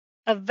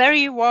A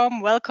very warm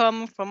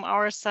welcome from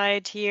our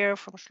side here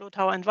from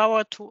Schlotau and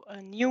Wauer to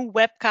a new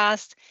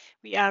webcast.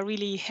 We are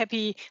really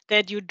happy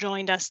that you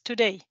joined us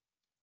today.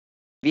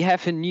 We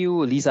have a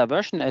new LISA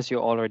version, as you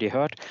already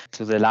heard.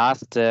 To the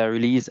last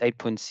release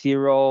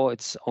 8.0,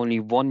 it's only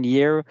 1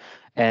 year,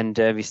 and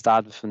we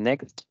start with the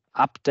next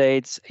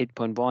updates.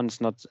 8.1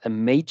 is not a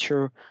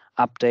major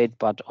update,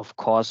 but of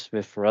course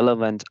with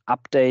relevant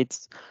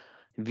updates.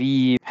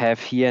 We have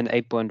here in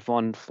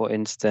 8.1, for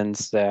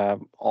instance,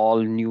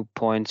 all new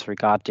points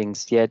regarding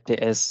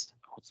CITS,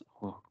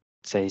 or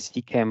say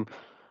CCAM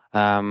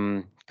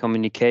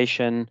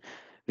communication.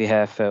 We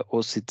have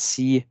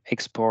OCC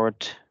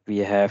export. We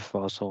have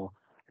also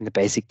in the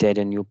basic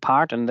data new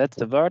part, and that's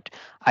the word.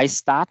 I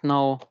start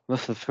now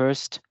with the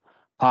first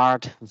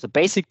part, the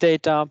basic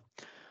data.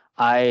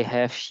 I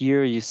have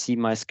here, you see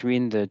my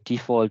screen, the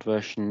default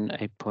version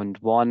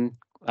 8.1.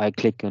 I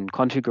click on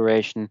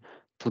configuration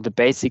to the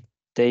basic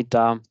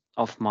data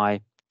of my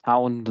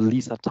town, the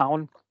LISA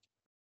town.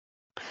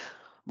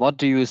 What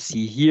do you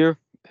see here?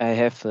 I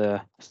have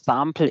a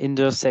sample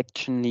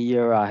intersection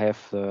here. I have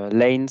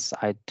lanes.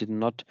 I did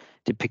not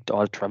depict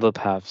all travel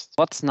paths.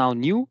 What's now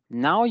new?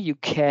 Now you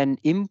can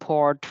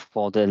import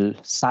for the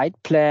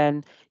site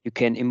plan. You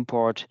can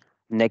import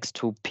next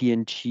to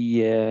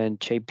PNG and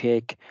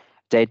JPEG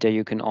data.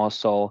 You can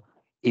also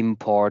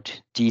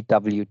import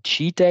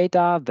DWG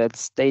data.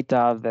 That's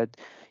data that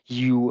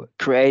you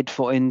create,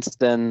 for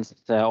instance,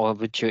 or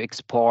which you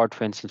export,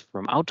 for instance,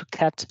 from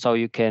AutoCAD. So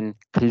you can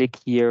click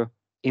here,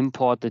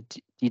 import the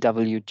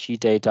DWG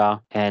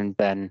data, and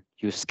then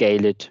you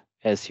scale it,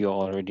 as you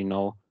already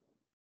know.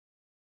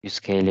 You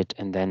scale it,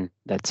 and then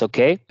that's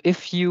okay.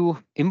 If you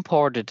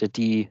imported the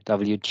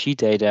DWG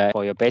data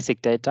for your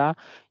basic data,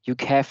 you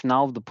have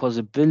now the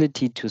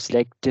possibility to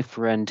select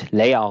different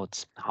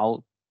layouts.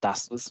 How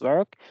does this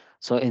work?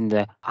 So in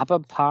the upper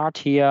part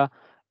here,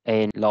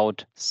 in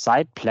load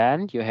site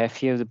plan, you have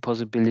here the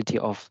possibility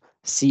of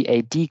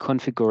CAD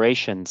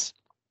configurations.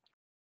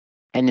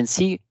 And in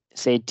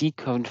CAD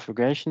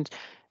configurations,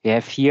 you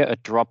have here a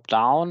drop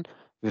down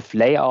with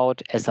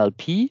layout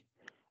SLP,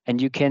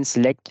 and you can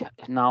select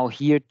now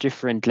here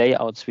different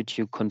layouts which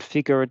you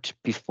configured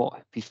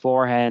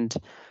beforehand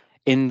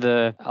in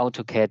the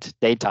AutoCAD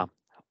data.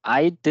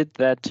 I did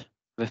that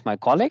with my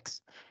colleagues,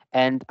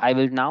 and I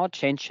will now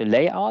change the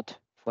layout,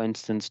 for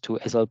instance, to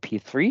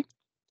SLP3.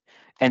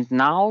 And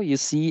now you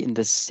see in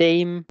the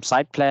same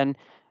site plan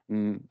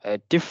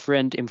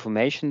different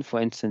information. For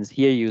instance,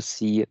 here you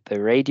see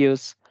the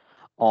radius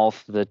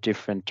of the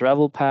different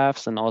travel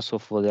paths, and also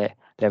for the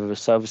level of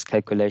service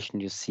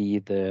calculation, you see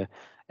the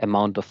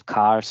amount of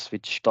cars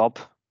which stop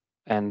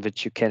and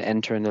which you can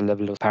enter in the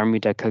level of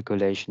parameter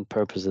calculation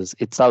purposes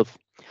itself.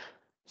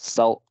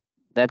 So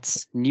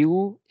that's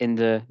new in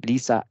the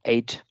LISA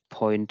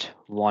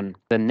 8.1.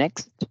 The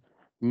next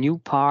new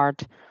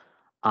part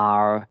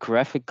are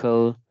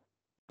graphical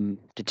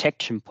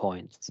detection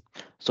points.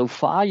 So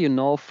far, you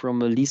know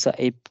from a LISA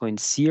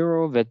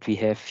 8.0 that we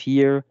have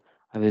here,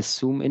 I will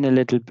zoom in a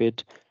little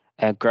bit,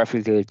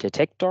 graphical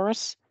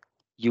detectors.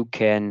 You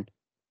can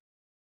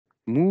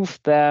move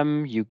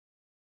them, you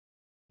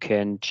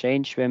can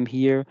change them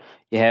here.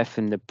 You have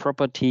in the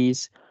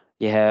properties,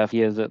 you have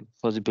here the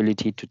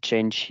possibility to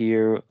change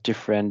here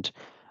different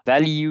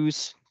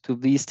values to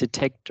these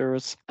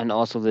detectors, and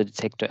also the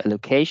detector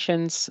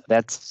allocations.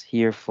 That's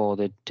here for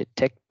the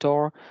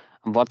detector.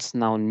 And what's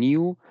now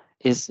new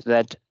is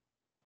that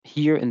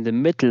here in the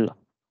middle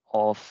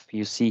of,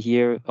 you see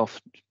here,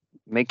 of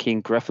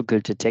making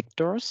graphical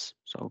detectors.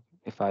 So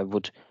if I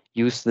would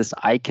use this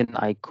icon,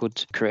 I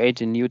could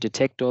create a new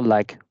detector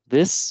like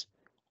this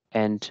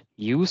and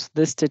use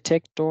this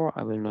detector.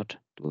 I will not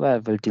do that, I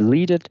will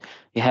delete it.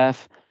 You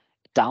have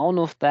down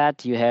of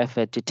that, you have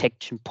a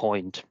detection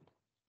point.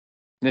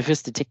 With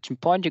this detection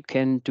point, you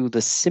can do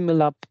the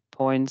similar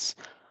points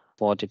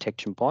for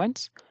detection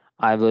points.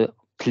 I will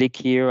click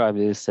here, I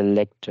will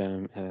select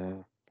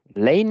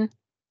lane.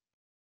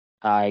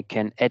 I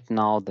can add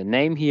now the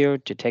name here,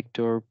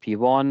 detector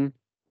P1,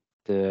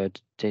 the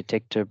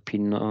detector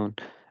P9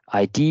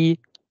 ID,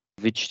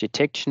 which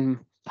detection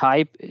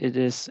type it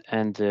is,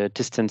 and the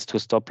distance to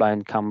stop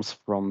line comes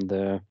from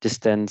the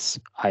distance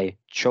I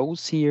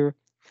chose here.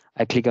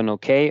 I click on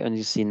OK, and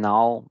you see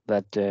now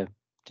that the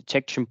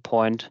detection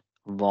point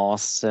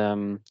was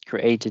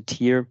created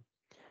here,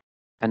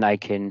 and I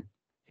can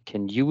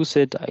use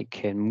it, I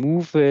can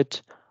move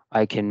it,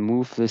 I can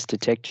move this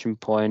detection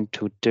point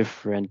to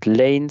different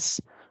lanes.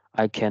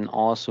 I can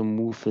also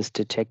move this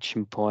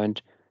detection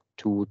point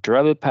to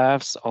travel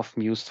paths,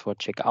 often used for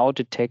checkout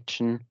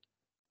detection.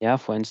 Yeah,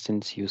 for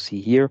instance, you see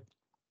here.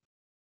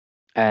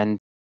 And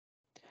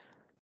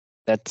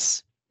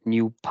that's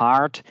new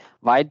part.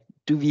 Why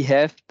do we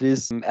have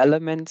these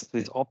elements,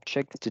 these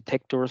objects,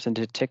 detectors, and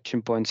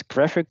detection points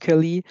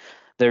graphically?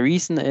 The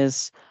reason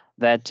is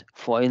that,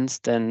 for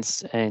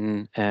instance,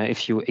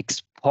 if you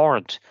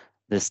export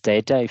this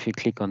data, if you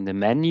click on the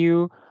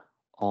menu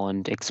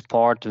and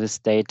export this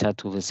data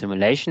to the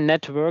simulation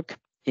network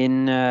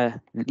in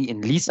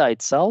LISA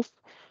itself,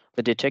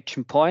 the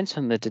detection points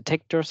and the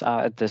detectors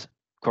are at the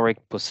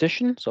correct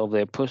position, so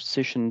they're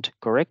positioned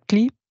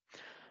correctly.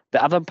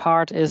 The other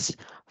part is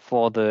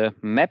for the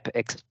map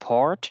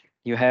export,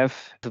 you have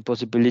the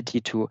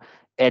possibility to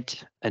add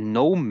a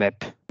no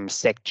map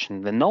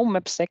section. The no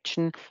map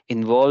section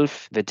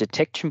involves the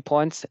detection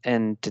points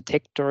and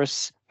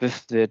detectors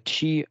with the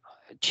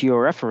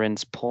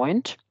georeference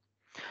point.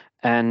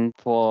 And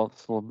for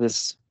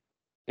this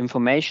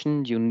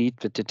information, you need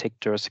the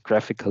detectors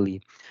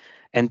graphically.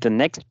 And the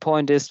next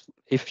point is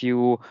if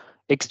you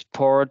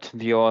export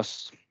your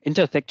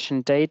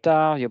intersection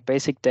data, your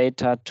basic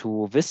data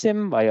to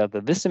VISIM via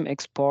the VISIM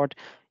export,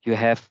 you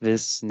have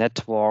this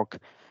network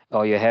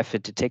or you have a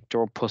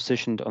detector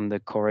positioned on the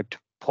correct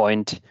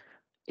point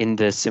in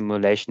the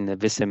simulation, the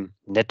VISIM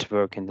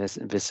network, in this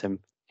VISIM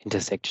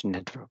intersection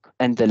network.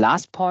 And the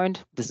last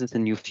point, this is a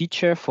new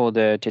feature for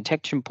the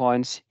detection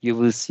points you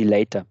will see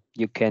later.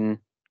 You can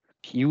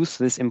use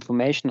this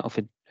information of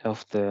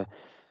the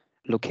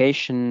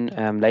location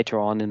later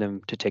on in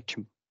the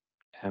detection,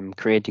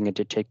 creating a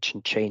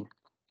detection chain.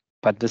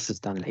 But this is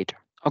done later.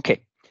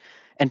 Okay,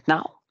 and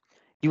now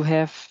you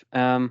have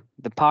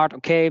the part,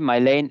 okay, my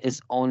lane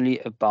is only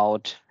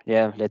about,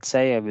 let's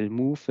say I will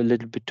move a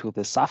little bit to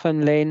the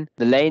southern lane.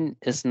 The lane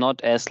is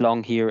not as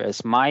long here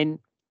as mine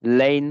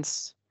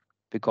lanes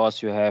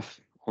because you have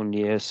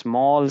only a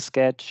small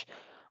sketch.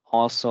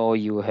 Also,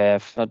 you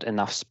have not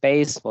enough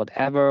space,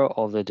 whatever,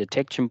 or the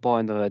detection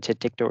point or the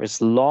detector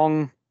is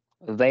long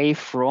away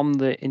from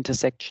the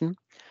intersection.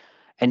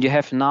 And you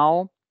have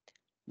now,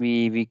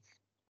 we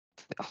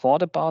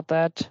thought about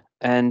that,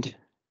 and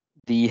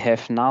we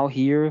have now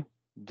here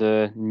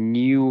the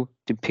new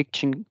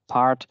depiction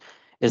part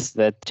is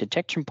that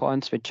detection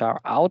points which are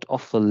out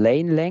of the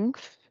lane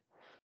length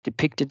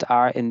depicted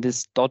are in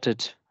this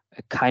dotted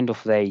kind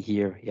of way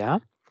here. Yeah,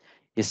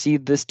 you see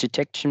this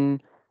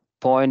detection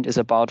point is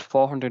about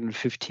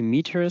 450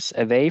 meters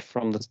away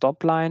from the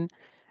stop line,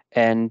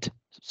 and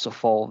so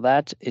for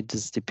that it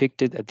is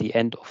depicted at the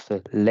end of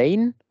the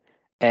lane.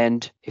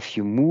 And if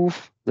you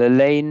move the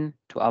lane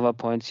to other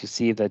points, you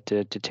see that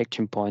the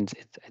detection point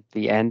is at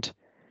the end,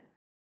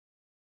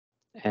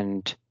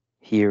 and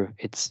here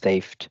it's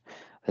saved.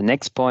 The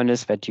next point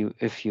is that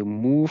if you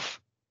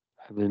move,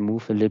 I will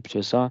move a little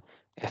bit so.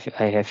 If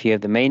I have here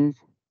the main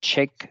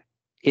check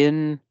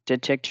in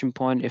detection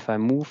point, if I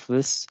move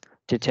this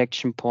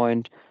detection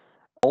point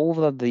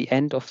over the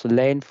end of the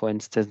lane, for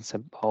instance,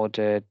 about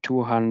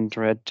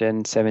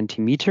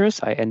 270 meters,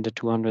 I enter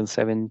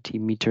 270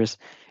 meters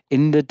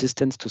in the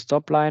distance to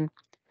stop line.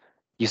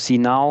 You see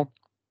now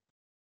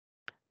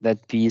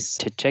that these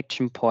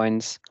detection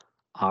points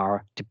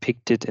are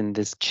depicted in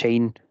this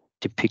chain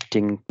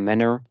depicting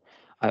manner.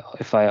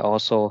 If I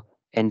also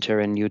enter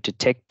a new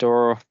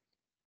detector,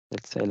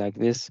 let's say like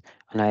this,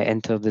 and I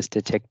enter this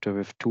detector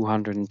with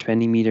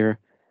 220 meter,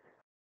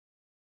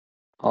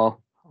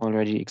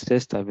 already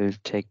exists. I will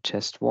take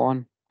just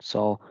one.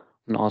 So,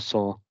 and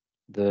also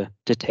the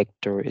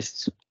detector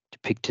is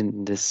depicted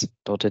in this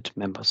dotted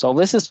member. So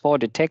this is for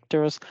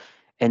detectors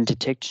and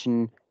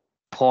detection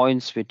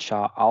points which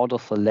are out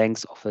of the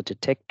length of the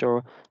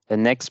detector. The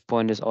next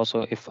point is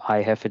also if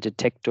I have a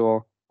detector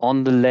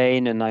on the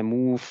lane and I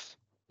move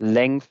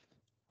length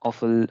of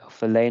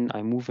the lane,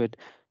 I move it,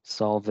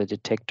 so the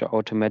detector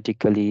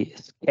automatically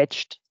is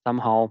catched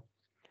somehow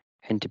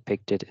and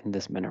depicted in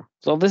this manner.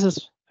 So this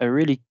is a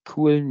really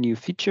cool new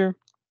feature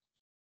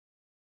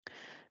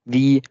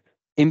we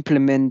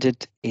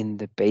implemented in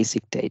the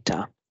basic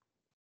data.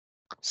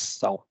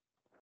 So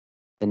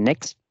the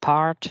next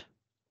part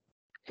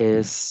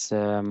is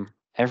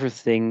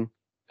everything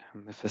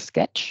with a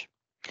sketch.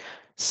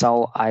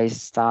 So I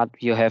start,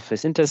 you have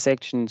this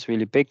intersection, it's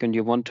really big, and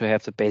you want to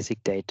have the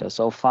basic data.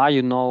 So far,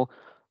 you know,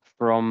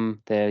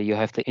 you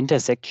have the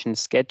intersection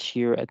sketch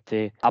here at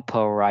the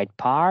upper right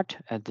part,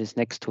 at this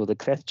next to the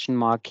question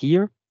mark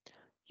here.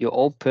 You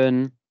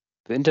open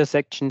the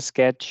intersection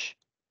sketch.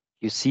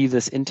 You see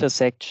this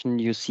intersection.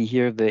 You see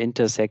here the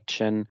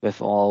intersection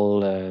with all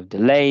the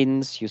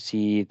lanes. You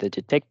see the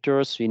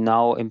detectors. We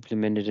now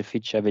implemented a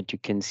feature that you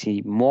can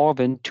see more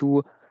than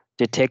 2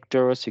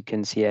 detectors. You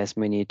can see as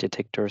many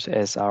detectors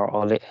as are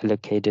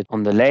allocated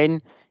on the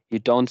lane. You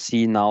don't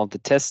see now the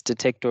test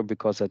detector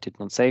because I did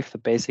not save the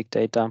basic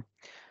data.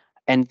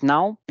 And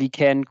now we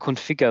can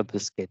configure the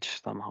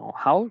sketch somehow.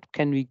 How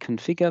can we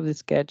configure the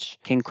sketch?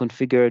 You can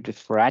configure it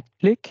with right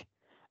click,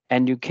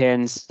 and you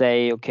can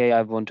say, okay,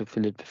 I want to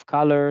fill it with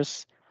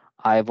colors.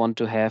 I want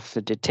to have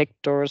the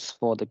detectors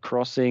for the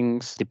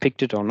crossings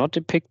depicted or not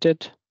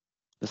depicted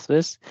with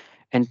this.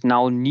 And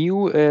now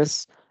new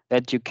is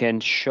that you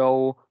can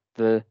show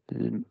the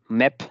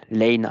map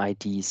lane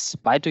IDs.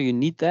 Why do you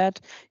need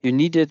that? You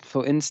need it,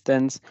 for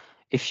instance,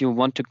 if you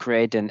want to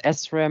create an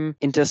SRAM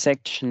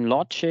intersection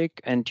logic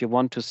and you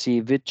want to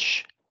see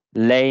which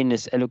lane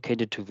is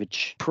allocated to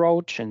which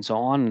approach and so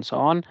on and so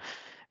on.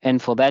 And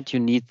for that,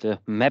 you need the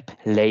map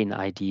lane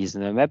IDs.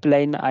 And the map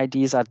lane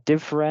IDs are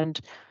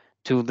different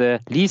to the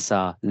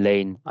LISA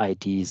lane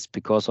IDs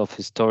because of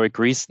historic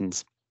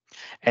reasons.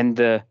 And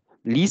the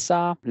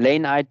LISA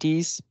lane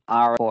IDs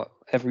are for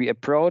every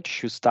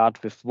approach. You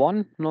start with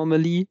 1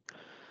 normally.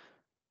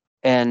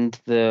 And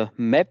the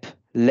map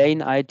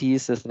lane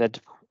IDs is that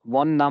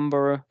one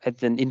number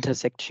at an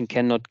intersection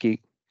cannot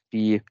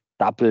be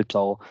doubled.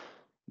 So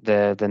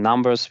the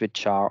numbers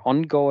which are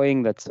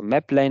ongoing, that's the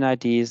map lane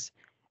IDs,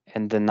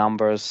 and the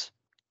numbers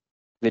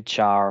which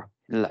are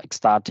like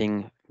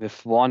starting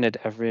with one at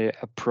every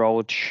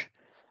approach,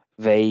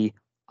 they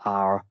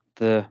are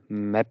the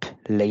map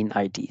lane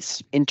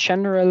IDs. In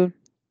general,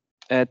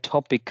 a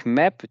topic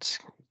map, it's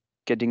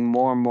getting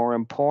more and more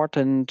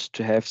important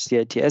to have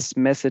CITS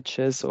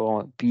messages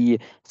or be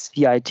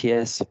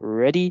CITS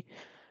ready.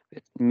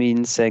 It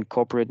means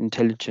corporate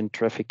intelligent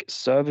traffic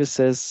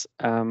services.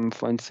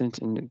 For instance,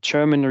 in the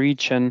German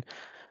region,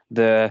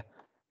 the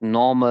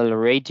normal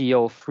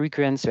radio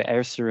frequency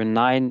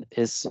R09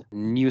 is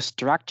new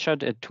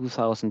structured at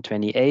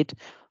 2028.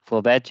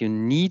 For that, you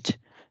need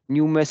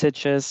new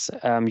messages.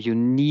 You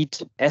need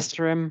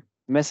SRAM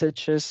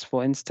messages,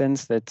 for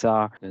instance, that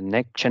are the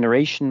next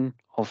generation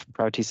of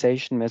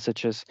prioritization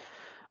messages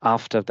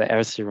after the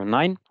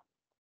R09.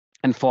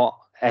 And for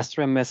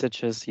SRAM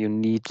messages, you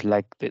need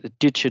like the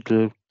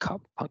digital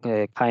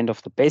kind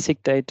of the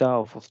basic data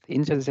of the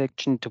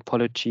intersection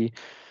topology.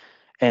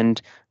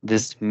 And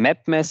this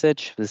map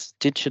message, this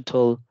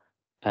digital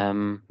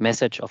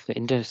message of the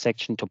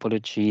intersection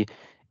topology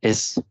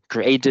is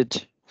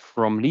created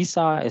from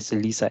LISA as a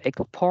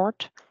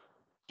LISA-expert.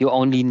 You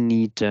only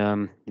need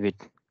with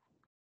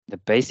the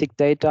basic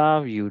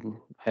data,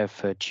 you have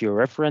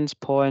georeference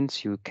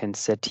points you can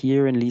set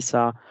here in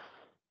LISA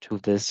to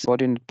this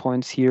coordinate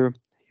points here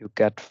you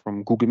get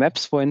from Google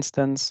Maps, for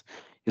instance.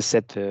 You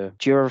set the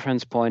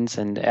georeference points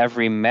and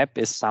every map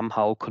is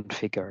somehow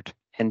configured.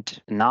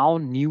 And now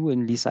new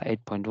in LISA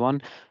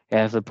 8.1, you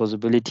have the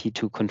possibility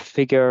to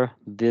configure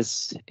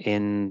this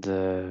in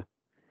the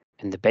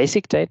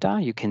basic data.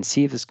 You can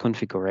see this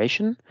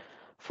configuration.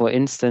 For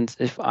instance,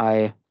 if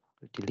I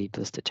delete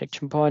this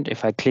detection point,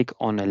 if I click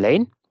on a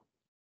lane,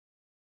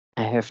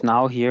 I have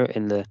now here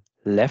in the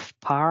left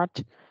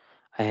part,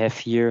 I have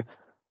here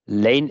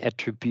lane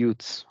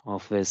attributes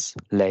of this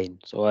lane.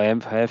 So I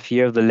have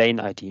here the lane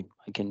ID.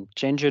 I can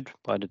change it,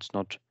 but it's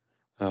not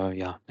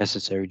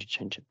necessary to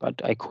change it, but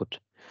I could.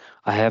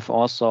 I have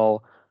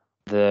also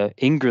the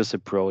ingress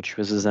approach.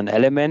 This is an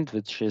element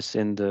which is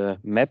in the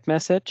map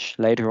message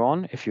later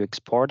on if you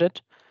export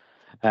it.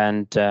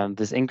 And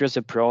this ingress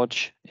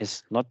approach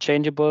is not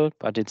changeable,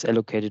 but it's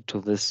allocated to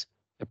this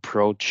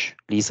approach,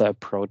 LISA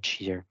approach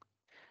here.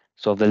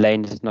 So the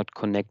lane is not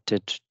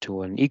connected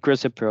to an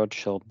egress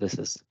approach, so this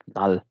is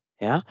null.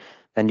 Yeah.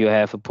 Then you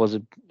have a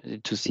possibility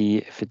to see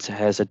if it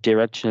has a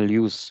directional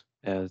use.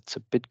 It's a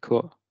bit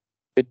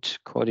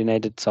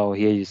coordinated. So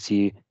here you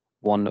see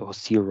 1 or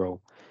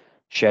 0,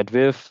 shared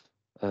width,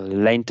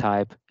 lane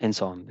type, and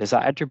so on. These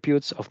are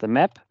attributes of the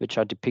map which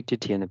are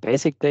depicted here in the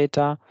basic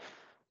data.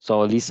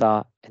 So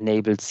LISA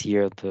enables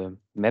here the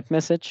map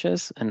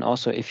messages, and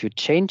also if you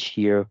change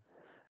here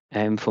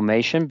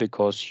information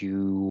because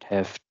you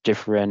have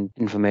different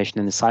information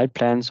in the site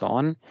plan, so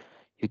on.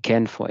 You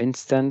can, for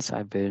instance,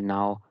 I will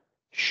now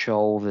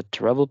show the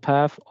travel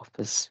path of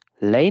this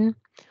lane,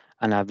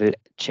 and I will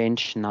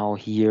change now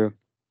here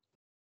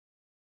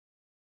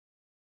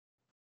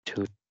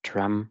to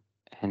tram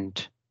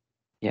and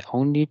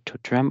only to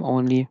tram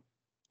only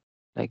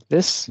like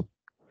this.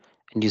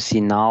 And you see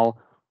now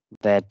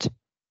that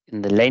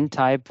in the lane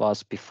type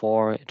was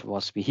before it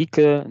was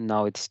vehicle,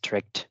 now it's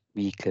tracked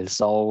vehicle.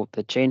 So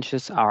the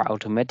changes are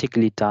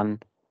automatically done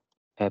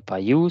by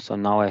you. So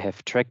now I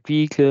have tracked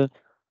vehicle.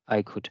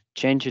 I could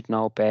change it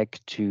now back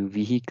to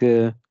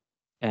vehicle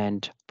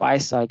and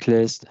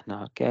bicyclist,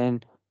 and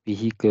again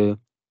vehicle,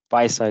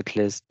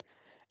 bicyclist,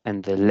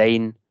 and the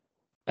lane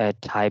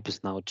type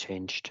is now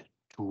changed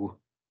to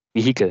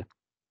vehicle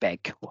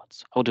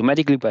backwards.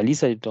 Automatically by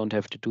LISA, you don't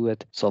have to do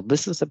it. So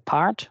this is a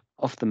part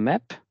of the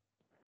map,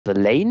 the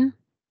lane.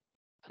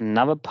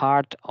 Another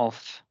part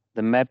of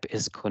the map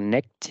is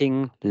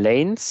connecting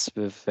lanes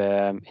with,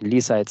 in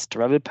LISA, it's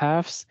travel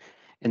paths.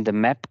 In the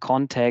map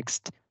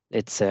context,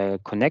 it's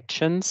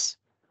connections.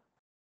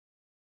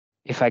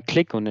 If I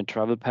click on a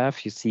travel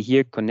path, you see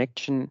here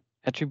connection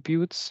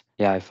attributes.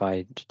 Yeah, if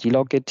I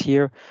delog it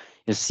here,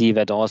 you see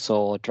that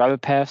also travel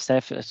paths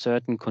have a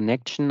certain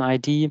connection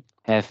ID,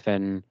 have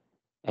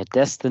a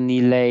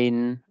destiny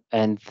lane,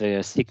 and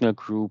the signal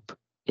group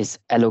is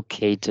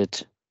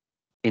allocated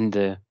in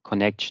the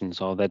connection.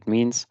 So that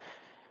means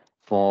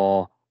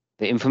for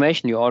the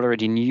information you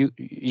already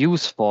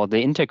use for the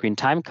intergreen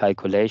time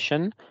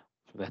calculation,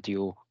 that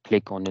you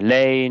click on a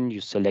lane,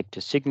 you select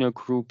a signal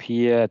group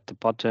here at the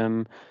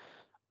bottom,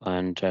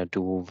 and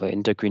do the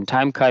intergreen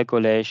time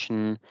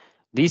calculation.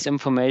 These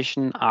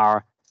information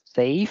are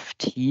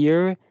saved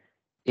here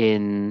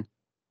in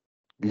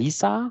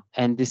LISA,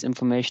 and this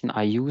information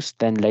are used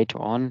then later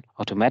on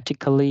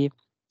automatically.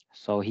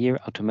 So here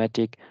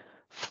automatic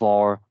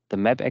for the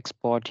map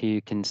export, here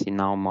you can see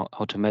now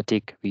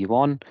automatic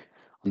V1,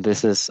 and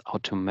this is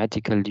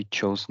automatically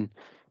chosen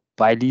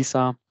by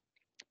LISA.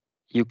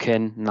 You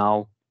can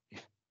now,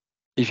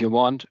 if you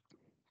want,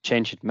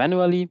 change it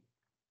manually,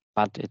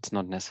 but it's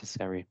not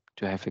necessary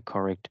to have a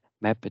correct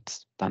map,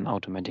 it's done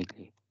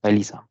automatically by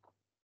LISA.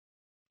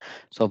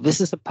 So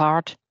this is the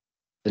part,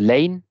 the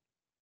lane,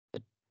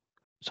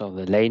 so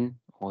the lane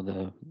or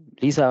the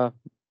LISA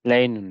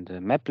lane and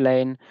the map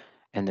lane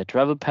and the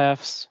travel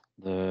paths,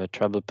 the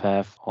travel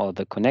path or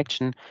the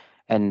connection.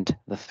 And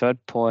the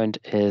third point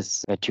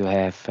is that you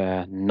have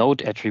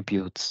node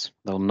attributes.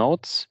 The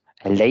nodes,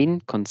 a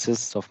lane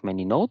consists of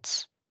many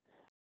nodes.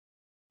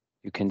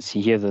 You can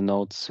see here the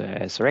nodes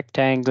as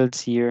rectangles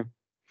here.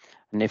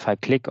 And if I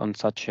click on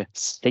such a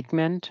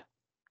segment,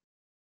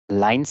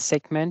 line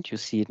segment, you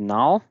see it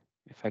now.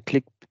 If I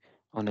click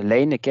on a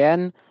lane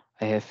again,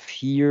 I have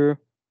here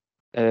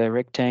a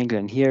rectangle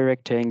and here a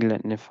rectangle.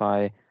 And if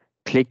I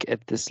click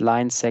at this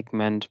line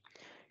segment,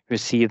 you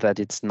see that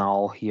it's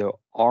now here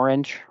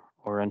orange,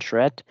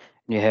 red,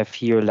 and you have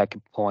here like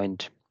a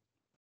point.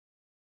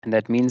 And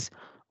that means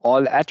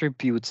all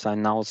attributes I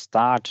now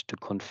start to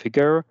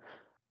configure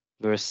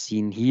were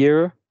seen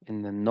here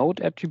in the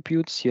node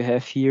attributes you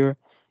have here.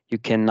 You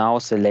can now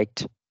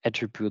select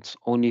attributes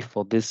only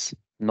for this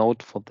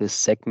node, for this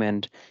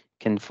segment. You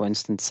can, for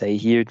instance, say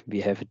here we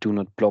have a do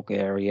not block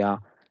area,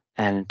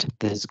 and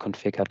this is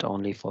configured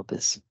only for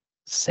this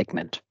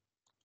segment.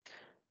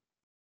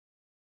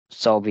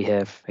 So we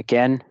have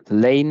again the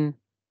lane,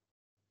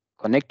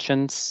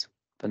 connections,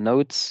 the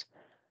nodes,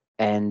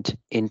 and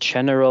in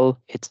general,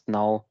 it's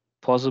now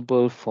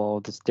possible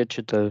for this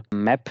digital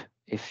map.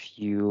 If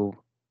you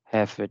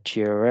have a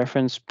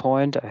georeference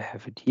point, I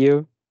have it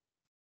here,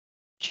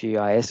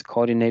 GIS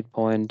coordinate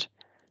point.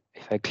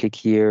 If I click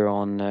here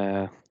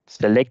on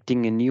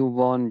selecting a new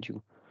one,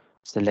 you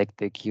select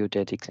the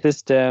geodetic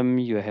system.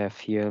 You have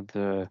here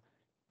the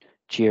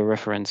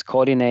georeference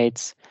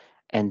coordinates,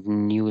 and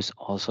new is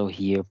also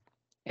here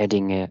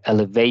adding an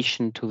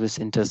elevation to this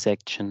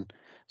intersection.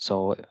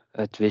 So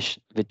at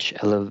which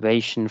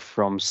elevation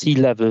from sea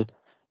level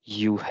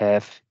you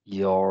have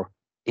your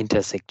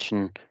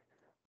intersection.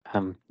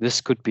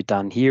 This could be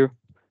done here.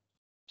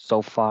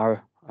 So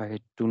far, I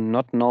do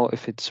not know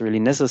if it's really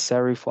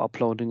necessary for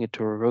uploading it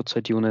to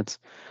roadside units,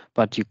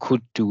 but you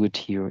could do it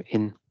here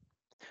in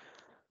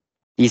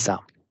LISA.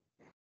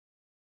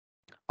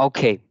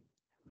 Okay,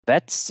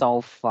 that's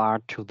so far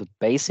to the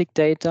basic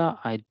data.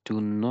 I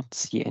do not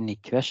see any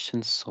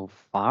questions so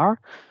far.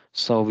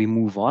 So we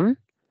move on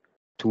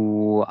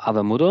to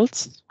other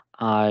modules.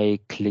 I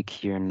click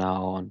here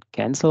now on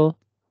cancel.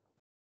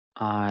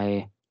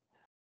 I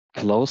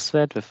close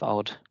that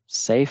without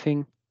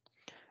saving.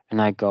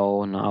 And I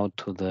go now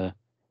to the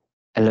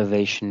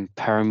elevation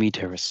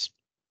parameters.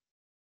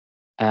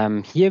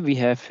 Here we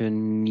have a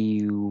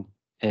new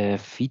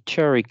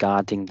feature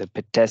regarding the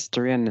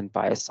pedestrian and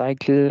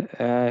bicycle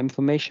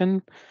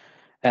information.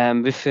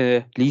 With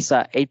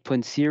LISA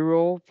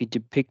 8.0, we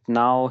depict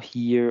now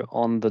here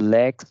on the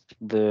legs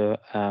the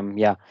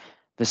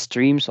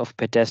streams of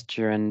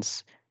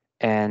pedestrians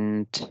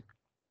and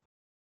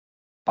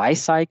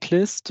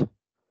bicyclists.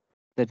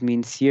 That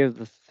means here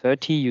the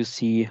 30, you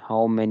see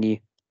how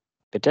many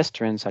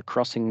pedestrians are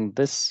crossing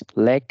this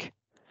leg.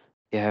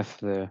 You have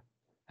the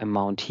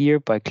amount here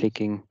by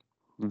clicking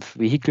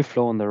vehicle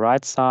flow on the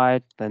right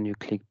side. Then you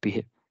click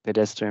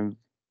pedestrian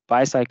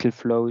bicycle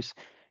flows.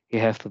 You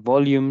have the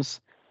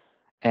volumes.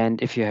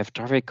 And if you have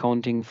traffic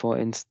counting, for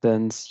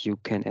instance, you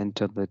can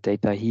enter the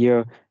data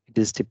here. It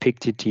is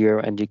depicted here,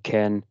 and you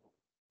can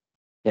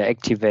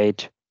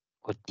activate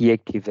or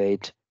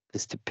deactivate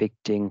this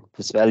depicting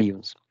these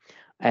values.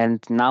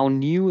 And now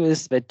new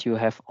is that you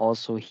have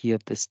also here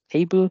this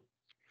table.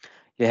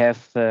 You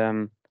have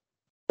the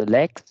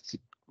legs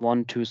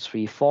 1, 2,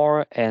 3,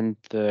 4, and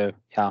the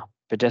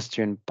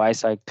pedestrian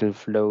bicycle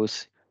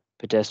flows,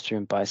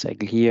 pedestrian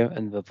bicycle here,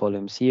 and the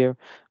volumes here.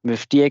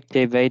 With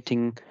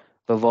deactivating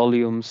the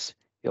volumes,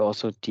 you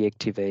also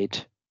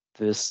deactivate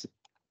this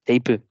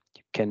table.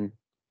 You can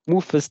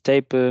move this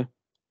table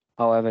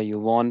however you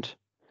want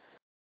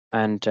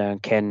and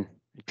can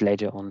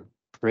later on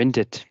print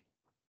it.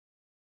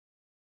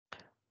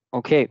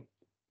 Okay,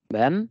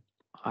 then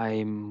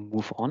I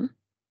move on.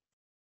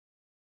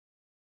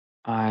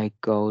 I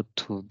go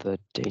to the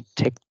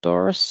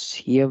detectors.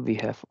 Here we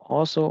have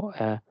also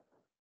a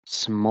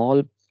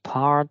small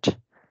part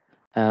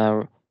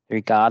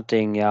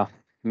regarding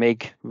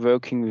make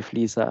working with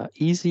LISA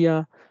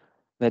easier.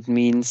 That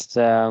means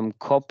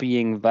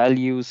copying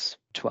values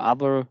to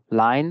other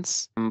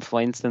lines.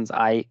 For instance,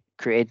 I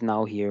create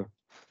now here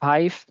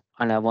 5,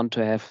 and I want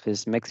to have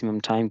this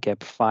maximum time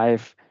gap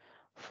 5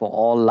 for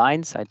all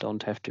lines. I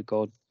don't have to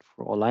go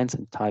for all lines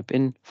and type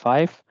in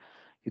 5.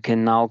 You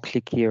can now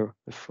click here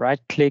with right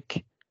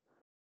click,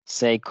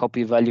 say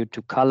copy value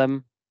to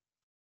column.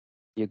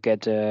 You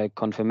get a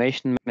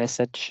confirmation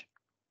message,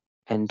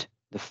 and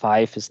the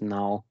 5 is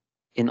now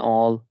in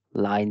all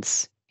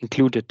lines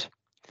included.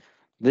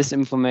 This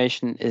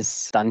information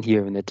is done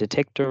here in the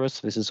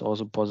detectors. This is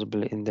also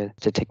possible in the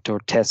detector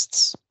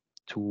tests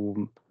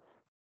to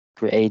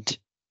create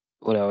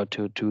or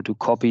to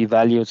copy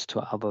values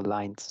to other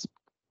lines.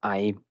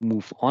 I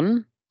move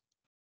on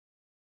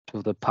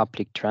to the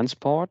public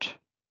transport.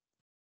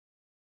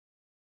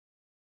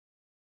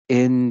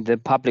 In the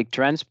public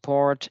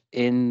transport,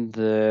 in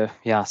the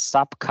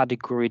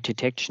subcategory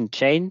detection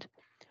chain,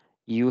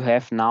 you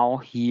have now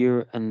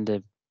here in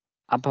the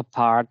upper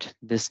part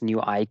this new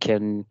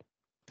icon,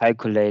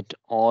 calculate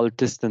all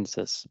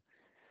distances.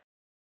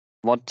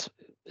 What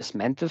is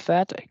meant with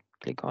that? I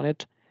click on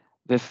it.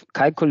 With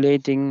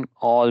calculating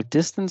all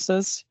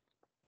distances,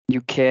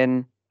 you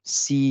can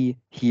see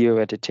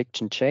here a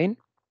detection chain.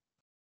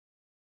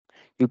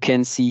 You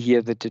can see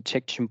here the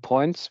detection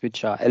points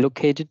which are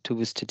allocated to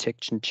this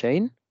detection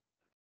chain.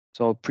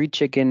 So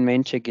pre-check-in,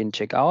 main check-in,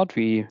 check-out,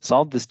 we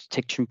solve these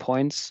detection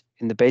points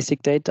in the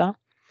basic data.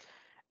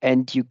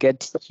 And you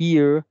get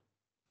here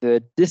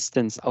the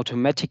distance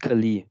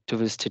automatically to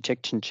this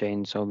detection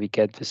chain. So we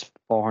get this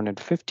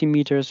 450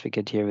 meters, we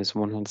get here this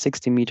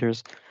 160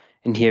 meters.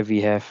 And here we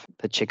have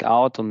the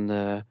checkout on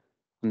the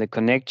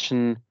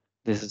connection.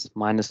 This is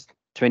minus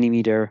 20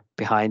 meter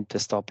behind the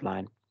stop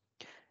line.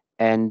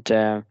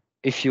 And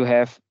if you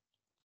have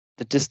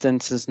the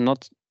distances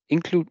not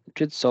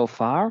included so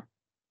far,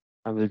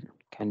 I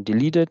can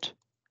delete it.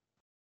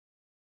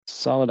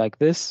 So like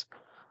this,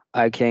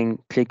 I can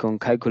click on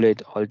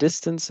calculate all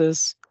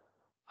distances.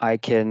 I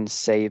can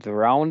say the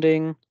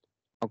rounding,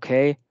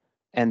 okay,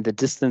 and the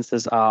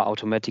distances are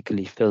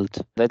automatically filled.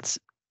 That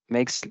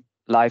makes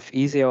life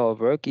easier or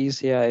work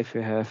easier if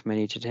you have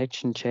many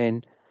detection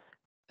chain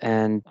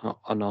and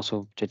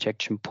also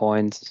detection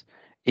points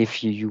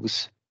if you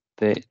use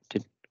the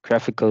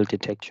graphical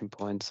detection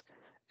points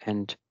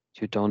and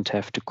you don't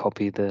have to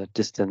copy the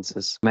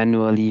distances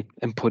manually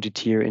and put it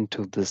here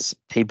into this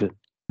table.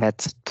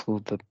 That's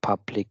to the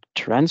public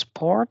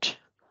transport.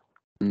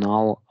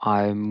 Now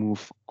I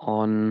move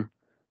on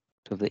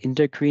to the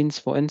intergreens,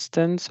 for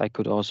instance. I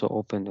could also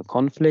open the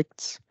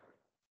conflicts.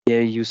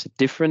 Here I use a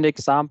different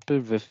example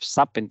with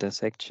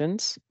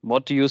sub-intersections.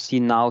 What do you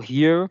see now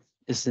here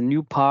is the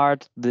new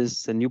part.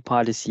 The new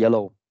part is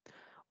yellow.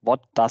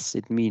 What does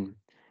it mean?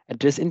 At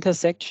this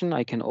intersection,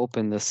 I can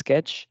open the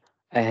sketch.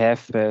 I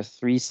have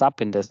 3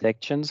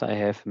 sub-intersections. I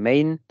have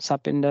main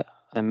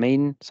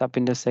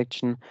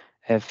sub-intersection,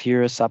 have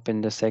here a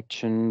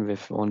sub-intersection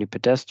with only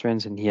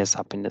pedestrians, and here a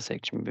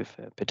sub-intersection with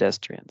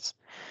pedestrians.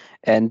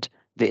 And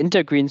the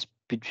intergreens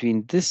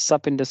between this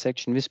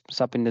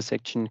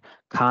sub-intersection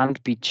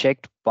can't be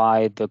checked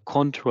by the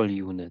control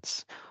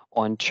units.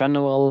 Or in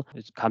general,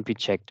 it can't be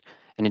checked.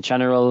 And in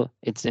general,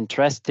 it's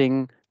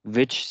interesting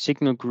which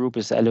signal group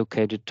is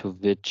allocated to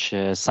which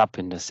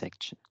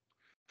sub-intersection.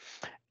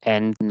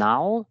 And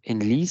now in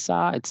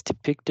LISA, it's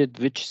depicted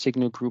which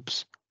signal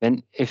groups,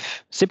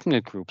 if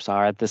signal groups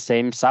are at the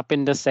same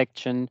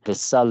sub-intersection, the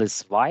cell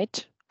is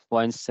white.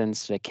 For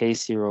instance, the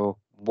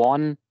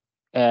K01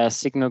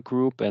 signal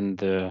group and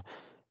the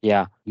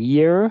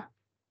year,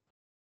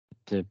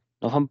 the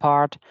northern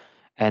part,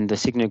 and the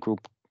signal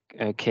group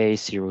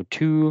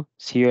K02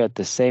 is here at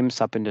the same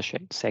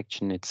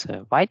sub-intersection, it's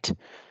white.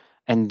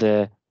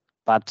 And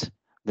but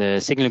the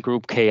signal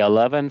group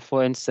K11,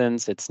 for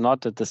instance, it's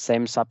not at the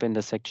same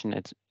sub-intersection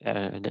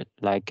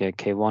like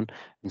K1,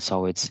 and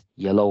so it's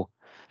yellow.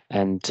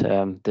 And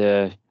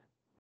the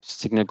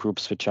signal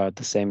groups which are at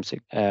the same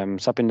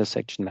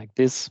sub-intersection like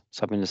this,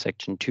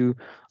 sub-intersection 2,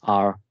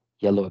 are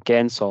yellow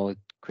again, so it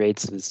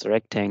creates these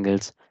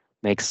rectangles,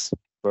 makes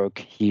work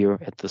here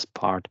at this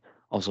part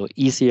also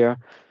easier.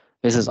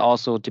 This is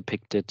also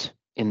depicted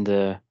in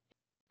the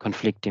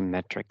conflicting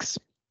matrix.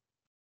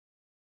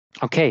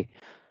 Okay,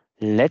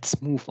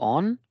 let's move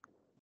on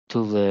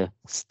to the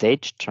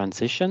stage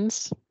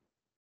transitions.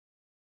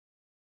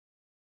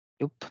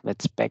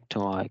 Let's back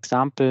to our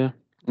example.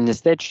 In the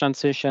stage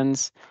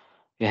transitions,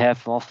 you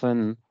have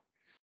often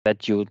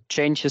that you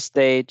change a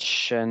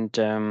stage and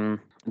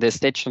the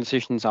stage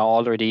transitions are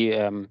already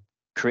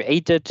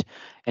created,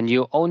 and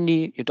you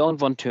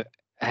don't want to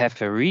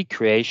have a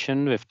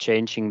recreation with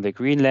changing the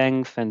green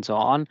length and so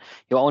on.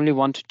 You only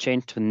want to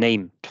change the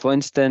name. For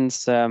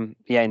instance, in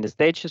the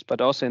stages,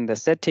 but also in the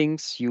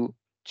settings, you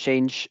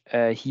change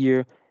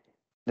here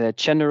the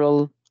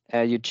general,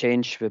 you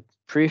change the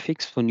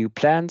prefix for new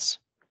plans.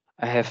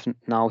 I have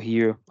now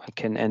here, I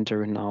can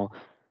enter now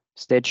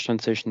stage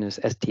transition is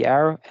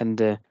STR, and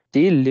the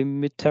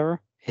delimiter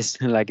is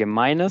like a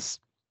minus.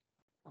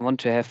 I want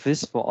to have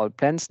this for all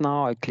plans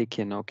now. I click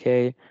in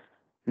OK.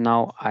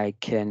 Now I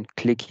can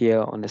click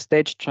here on the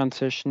stage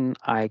transition.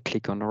 I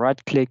click on the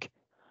right click.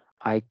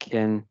 I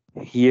can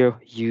here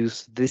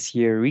use this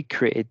here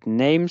recreate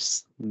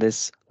names,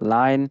 this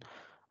line.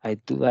 I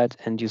do that,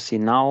 and you see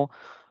now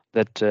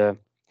that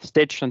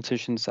stage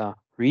transitions are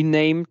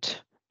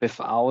renamed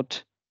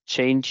without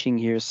changing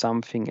here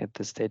something at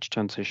the stage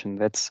transition.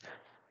 That's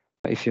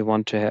if you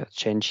want to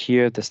change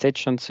here the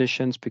stage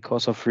transitions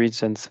because of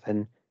reasons,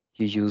 then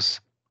you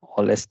use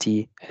all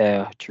ST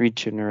to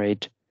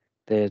regenerate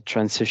the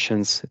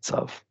transitions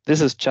itself.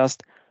 This is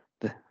just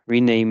the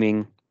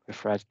renaming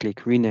with right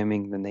click,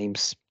 renaming the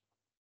names.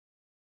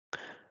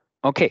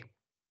 Okay.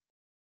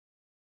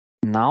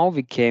 Now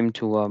we came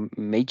to a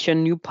major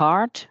new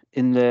part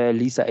in the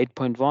LISA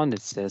 8.1.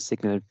 It's the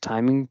signal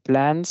timing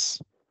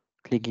plans.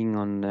 Clicking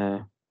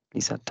on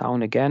LISA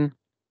down again.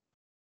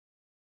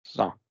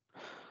 So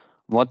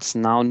What's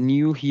now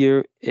new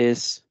here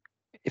is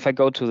if I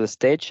go to the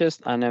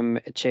stages and I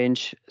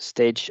change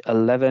stage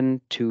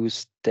 11 to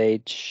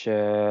stage,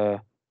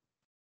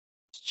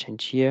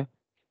 change here,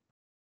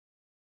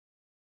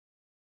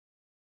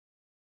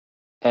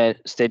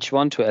 stage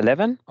 1 to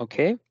 11.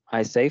 Okay,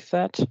 I save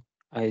that.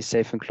 I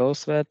save and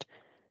close that.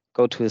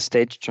 Go to the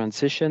stage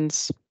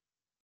transitions.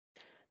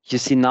 You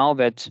see now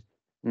that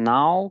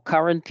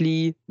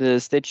currently the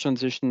stage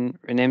transition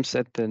renames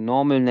at the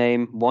normal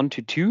name 1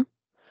 to 2.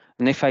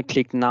 And if I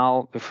click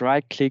now with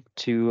right click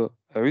to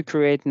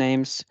recreate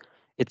names,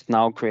 it's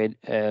now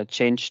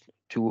changed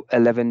to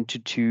 11 to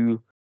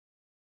 2,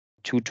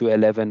 2 to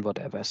 11,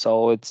 whatever.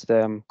 So it's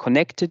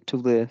connected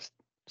to the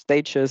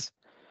stages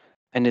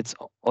and it's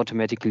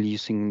automatically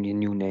using the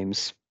new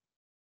names.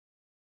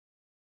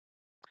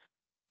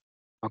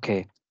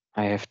 Okay,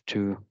 I have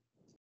to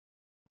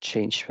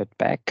change that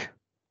back.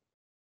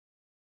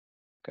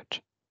 Good.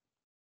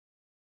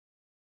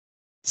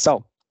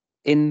 So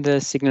in the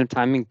signal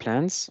timing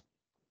plans,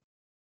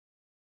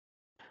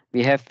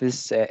 we have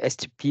this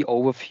STP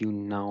overview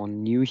now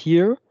new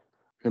here.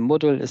 The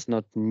module is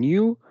not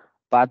new,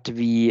 but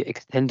we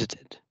extended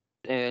it.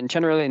 In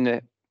general, in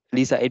the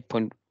LISA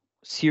 8.0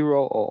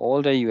 or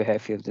older, you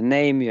have here the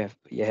name, you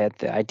had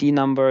the ID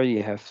number,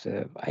 you have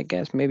the, I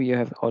guess maybe you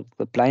have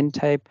the blind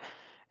type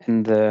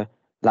and the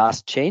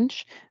last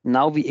change.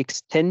 Now we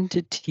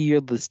extended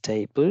here this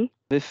table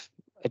with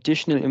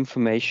additional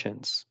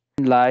informations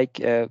like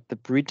the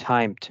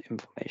pre-timed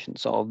information.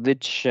 So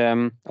which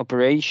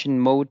operation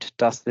mode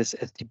does this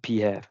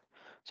STP have?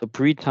 So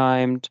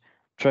pre-timed,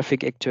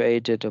 traffic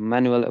actuated, or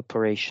manual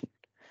operation.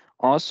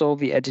 Also,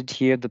 we added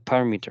here the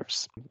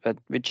parameters.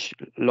 Which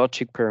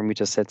logic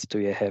parameter sets do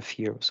you have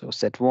here? So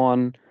set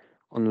 1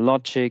 on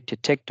logic,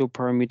 detector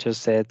parameter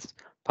sets,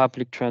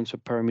 public transfer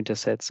parameter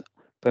sets,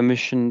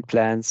 permission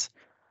plans,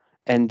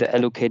 and the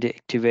allocated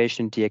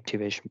activation and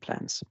deactivation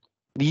plans.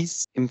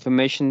 These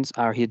informations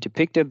are here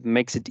depicted,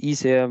 makes it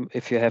easier.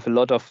 If you have a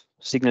lot of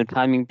signal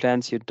timing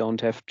plans, you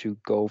don't have to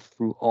go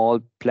through all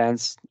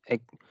plans.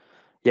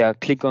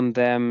 Click on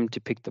them,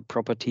 depict the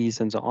properties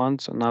and so on.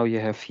 So now you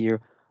have here a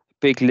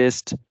big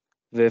list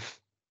with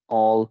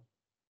all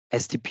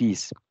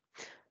STPs.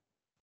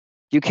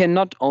 You can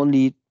not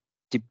only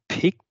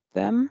depict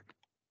them,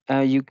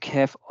 you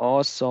have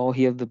also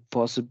here the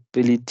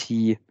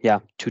possibility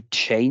to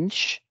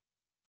change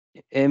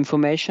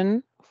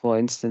information. For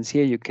instance,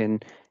 here you can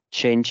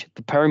change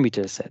the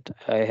parameter set.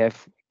 I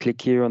have click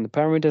here on the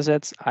parameter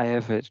sets. I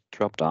have it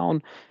drop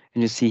down,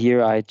 and you see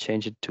here I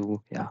change it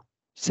to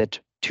set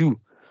 2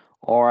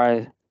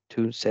 or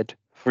to set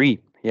 3,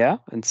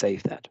 and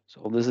save that.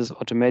 So this is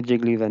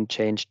automatically then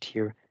changed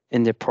here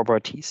in the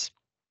properties.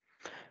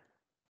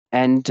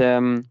 And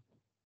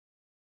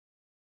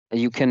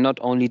you can not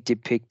only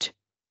depict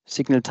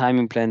signal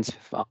timing plans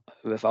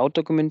without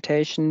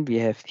documentation. We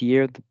have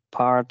here the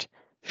part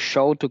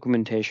show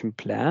documentation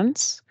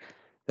plans.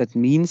 That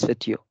means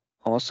that you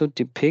also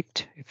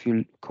depict, if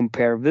you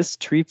compare this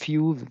tree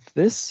view with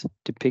this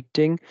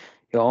depicting,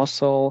 you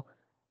also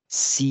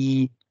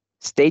see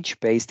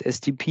stage-based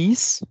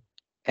STPs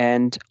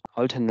and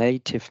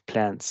alternative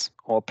plans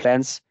or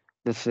plans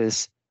with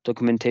this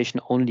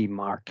documentation only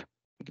mark.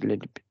 A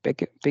little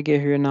bit bigger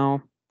here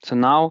now. So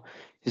now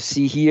you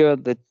see here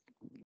that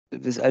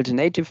this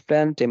alternative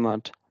plan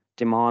demand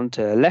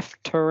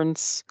left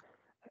turns.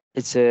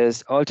 It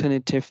says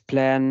alternative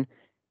plan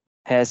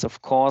has,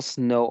 of course,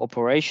 no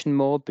operation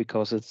mode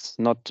because it's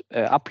not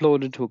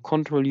uploaded to a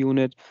control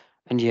unit.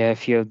 And you have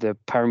here the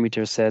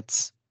parameter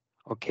sets.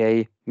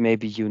 Okay,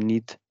 maybe you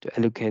need to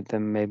allocate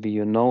them, maybe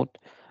you don't.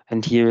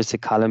 And here is a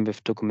column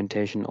with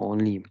documentation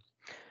only.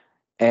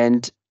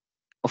 And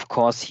of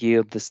course,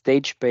 here the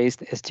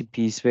stage-based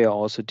STPs were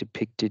also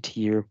depicted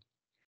here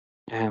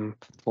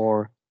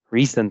for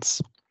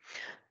reasons.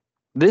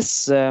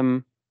 This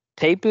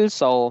table,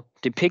 so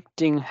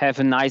depicting, have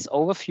a nice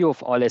overview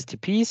of all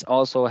STPs,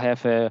 also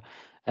have a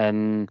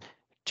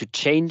to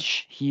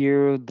change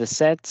here the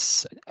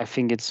sets. I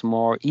think it's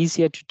more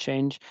easier to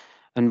change.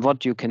 And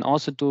what you can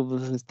also do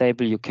with this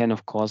table, you can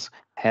of course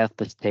have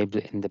this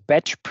table in the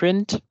batch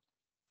print.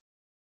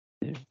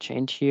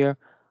 Change here.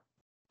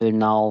 We'll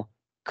now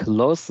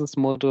close this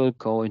module,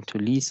 go into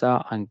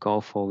LISA and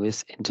go for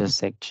this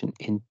intersection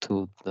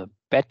into the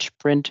batch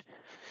print.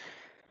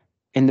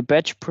 In the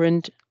batch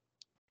print,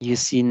 you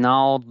see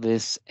now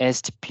this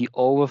STP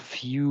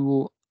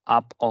overview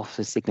up of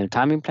the signal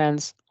timing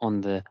plans.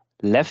 On the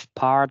left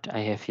part, I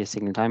have here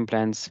signal timing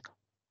plans,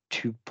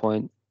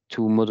 2.2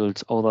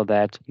 modules over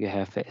that. You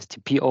have the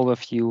STP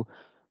overview.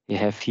 You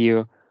have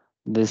here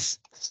this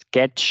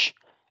sketch,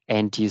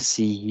 and you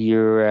see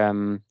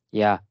here,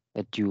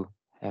 that you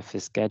have the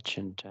sketch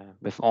and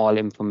with all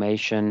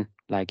information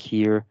like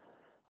here,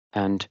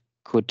 and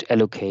could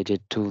allocate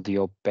it to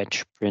your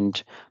batch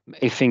print.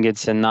 I think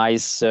it's a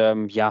nice,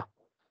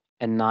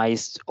 a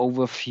nice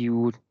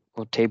overview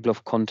or table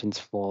of contents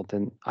for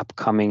the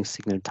upcoming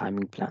signal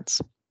timing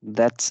plans.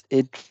 That's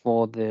it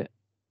for the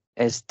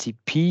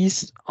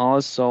STPs.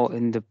 Also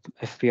in the,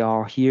 if we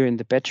are here in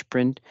the batch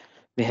print,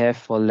 we have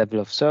for level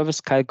of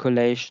service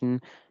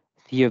calculation.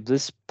 Here,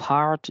 this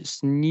part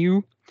is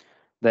new,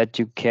 that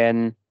you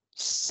can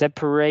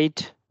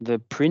separate the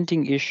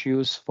printing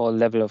issues for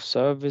level of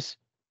service.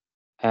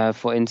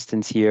 For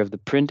instance, here the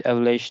print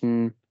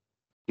evaluation,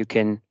 you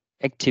can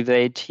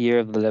activate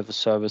here the level of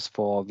service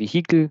for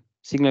vehicle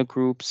signal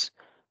groups.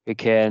 We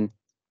can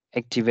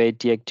activate,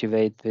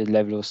 deactivate the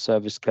level of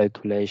service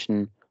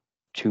calculation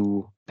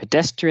to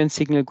pedestrian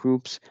signal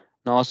groups.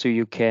 And also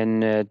you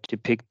can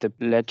depict the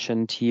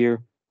legend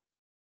here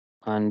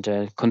and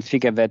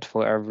configure that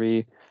for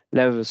every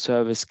level of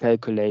service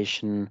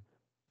calculation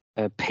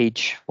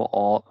page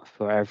for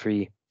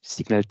every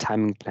signal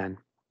timing plan.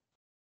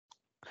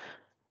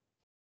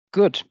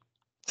 Good.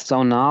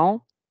 So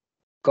now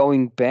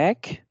going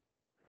back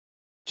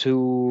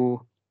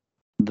to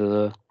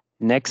the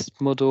next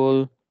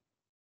module,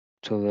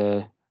 to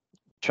the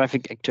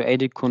traffic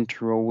actuated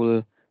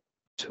control,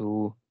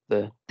 to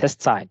the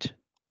test site.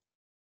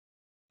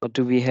 What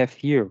do we have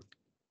here?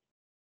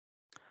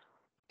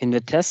 In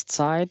the test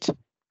site,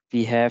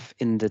 we have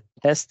in the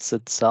tests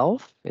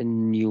itself a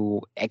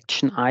new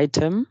action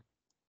item.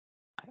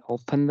 I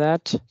open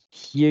that.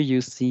 Here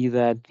you see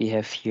that we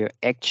have here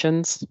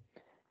actions,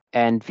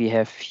 and we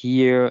have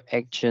here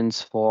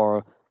actions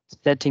for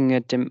setting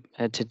a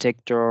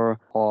detector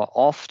or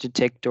off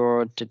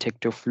detector,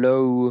 detector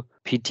flow,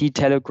 PT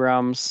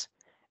telegrams.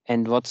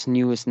 And what's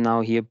new is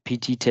now here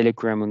PT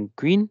telegram in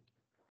green.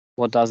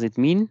 What does it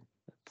mean?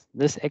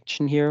 This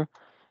action here.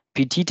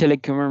 PT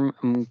telegram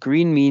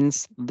green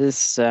means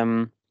this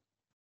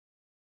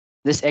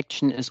this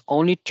action is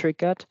only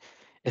triggered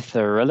if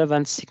the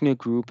relevant signal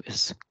group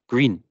is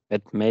green.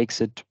 That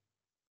makes it,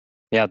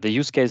 the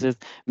use cases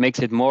makes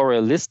it more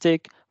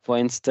realistic. For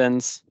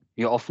instance,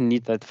 you often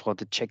need that for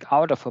the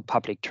checkout of a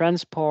public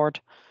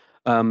transport.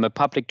 A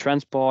public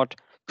transport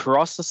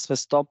crosses the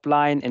stop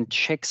line and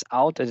checks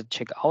out at a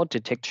checkout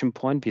detection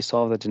point. We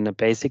saw that in the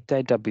basic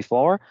data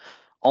before.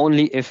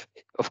 Only if,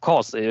 of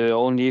course,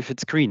 only if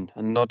it's green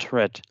and not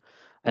red.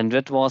 And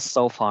that was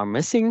so far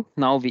missing.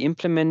 Now we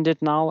implement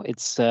it now.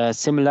 It's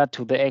similar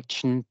to the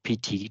action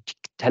PT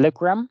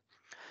telegram.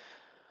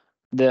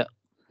 The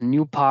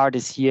new part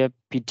is here,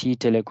 PT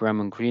telegram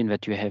in green,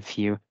 that you have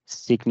here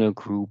signal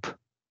group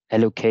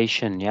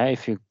allocation. Yeah,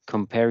 if you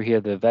compare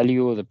here the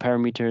value, the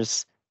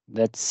parameters,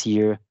 that's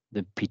here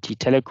the PT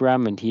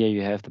telegram, and here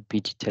you have the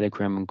PT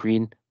telegram in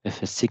green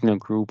with a signal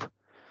group,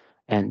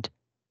 and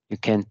you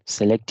can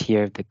select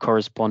here the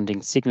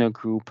corresponding signal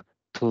group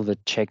to the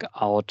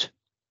checkout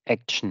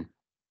action.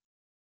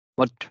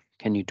 What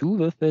can you do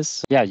with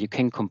this? Yeah, you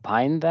can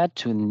combine that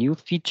to a new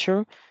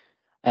feature,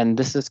 and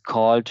this is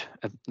called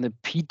the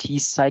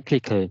PT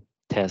cyclical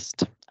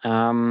test.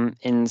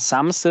 In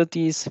some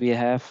cities, we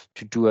have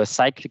to do a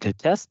cyclical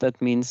test.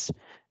 That means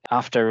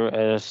after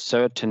a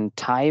certain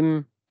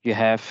time, you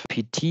have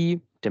PT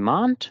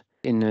demand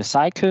in a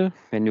cycle.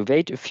 When you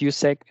wait a few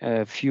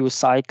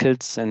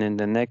cycles, and in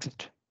the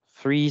next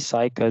 3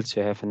 cycles,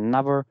 you have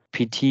another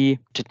PT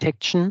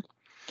detection.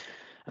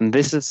 And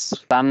this is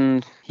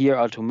done here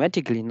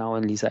automatically now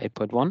in LISA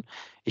 8.1.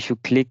 If you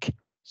click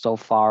so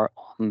far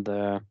on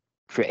the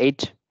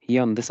create,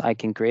 here on this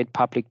icon, create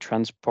public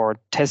transport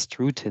test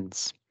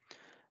routines.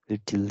 We'll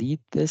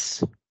delete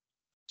this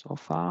so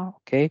far.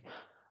 Okay.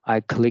 I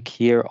click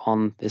here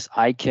on this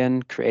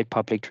icon, create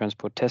public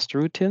transport test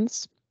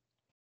routines.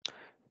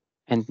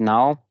 And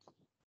now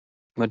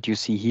what you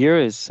see here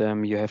is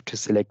you have to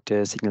select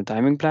a signal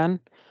timing plan,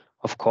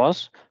 of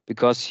course,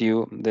 because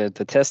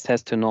the test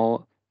has to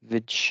know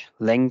which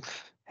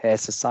length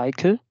has a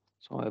cycle.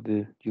 So I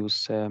will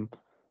use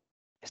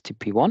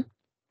STP1.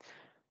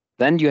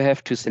 Then you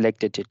have to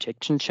select a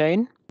detection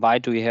chain. Why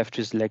do you have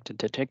to select a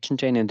detection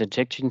chain? In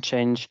detection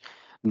chain,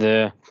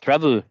 the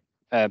travel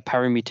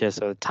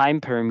parameters or time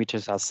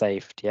parameters are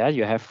saved. Yeah,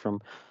 you have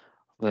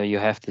you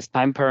have these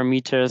time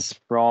parameters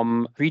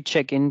from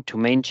pre-check-in to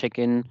main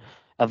check-in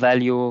a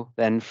value,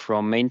 then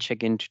from main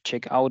check-in to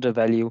check-out a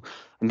value.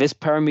 And these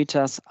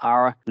parameters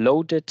are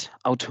loaded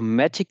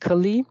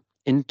automatically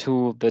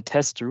into the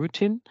test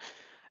routine.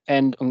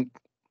 And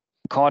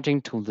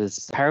according to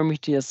these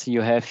parameters,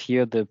 you have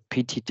here the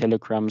PT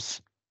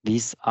telegrams.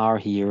 These are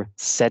here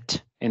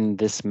set in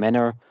this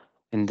manner,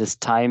 in this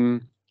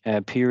time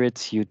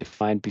periods you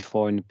defined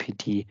before in the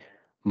PT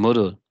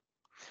model.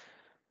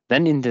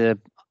 Then in the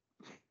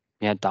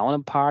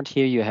down part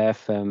here, you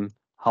have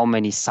how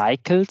many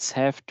cycles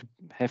have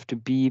to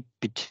be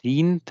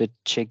between the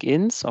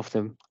check-ins of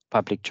the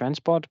public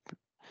transport.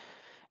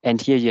 And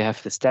here you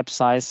have the step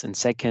size in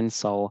seconds.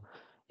 So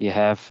you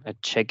have a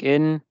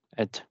check-in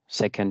at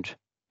second,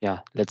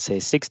 let's say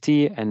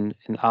 60. And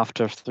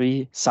after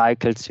 3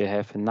 cycles, you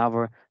have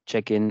another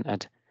check-in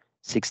at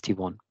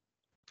 61.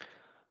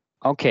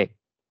 Okay,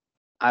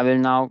 I will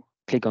now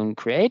click on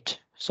create.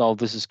 So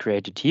this is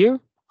created here.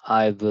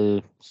 I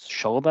will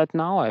show that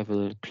now. I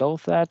will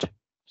close that,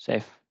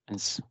 save and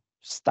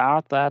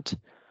start that.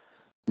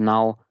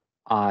 Now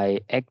I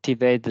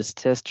activate this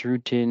test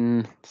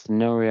routine,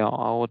 scenario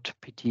out,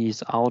 PT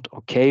is out.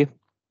 Okay.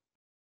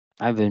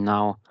 I will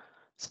now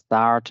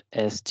start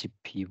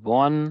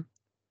STP1,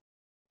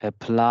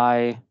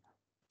 apply,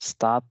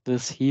 start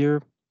this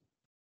here.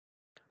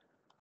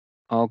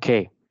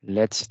 Okay,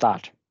 let's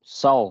start.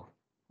 So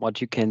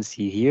what you can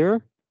see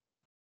here,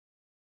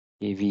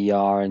 we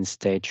are in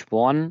stage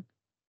 1.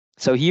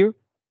 So here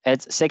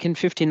at second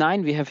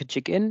 59, we have a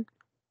check-in,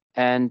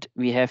 and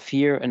we have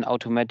here an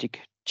automatic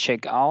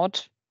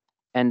checkout.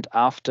 And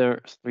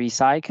after 3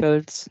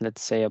 cycles,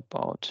 let's say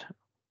about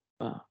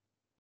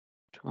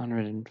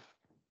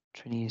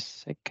 220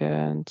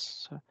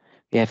 seconds,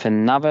 we have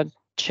another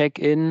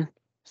check-in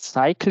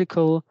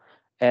cyclical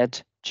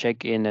at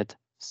check-in at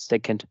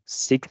second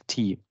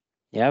 60.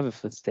 Yeah,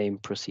 with the same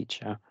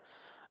procedure.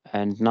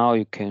 And now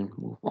you can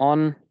move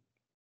on.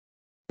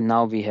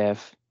 Now we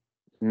have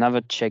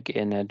another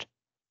check-in at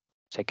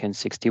second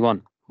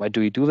 61. Why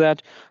do you do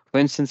that? For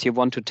instance, you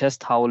want to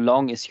test how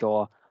long is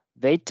your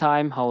wait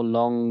time, how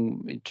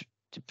long it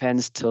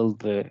depends till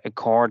the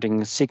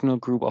according signal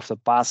group of the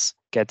bus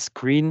gets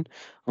green.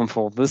 And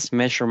for this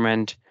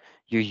measurement,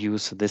 you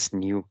use this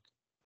new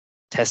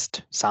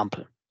test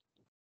sample.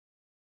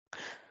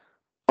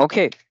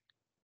 Okay.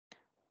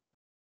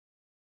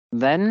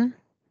 Then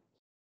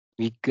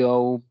we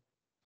go,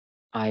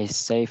 I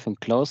save and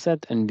close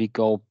that, and we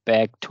go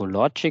back to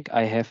logic.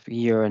 I have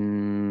here a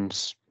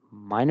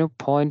minor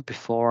point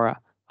before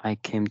I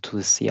came to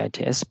the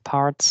CITS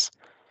parts.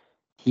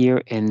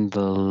 Here in the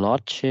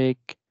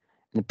logic,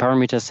 in the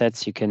parameter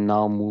sets, you can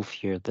now move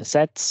here the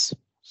sets.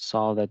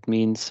 So that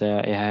means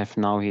I have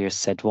now here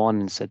set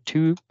 1 and set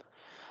 2.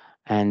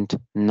 And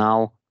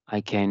now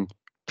I can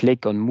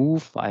click on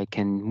move. I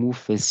can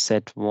move this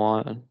set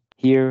 1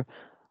 here,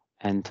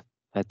 and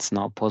that's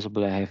now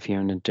possible. I have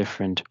here in a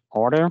different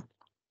order.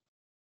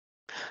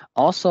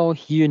 Also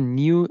here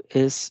new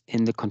is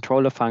in the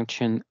controller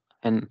function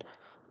and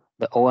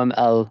the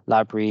OML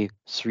library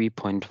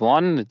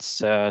 3.1.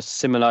 It's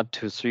similar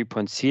to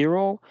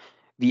 3.0.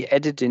 We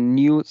added a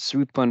new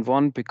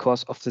 3.1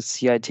 because of the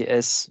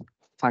CITS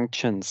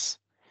functions.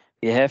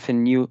 We have a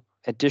new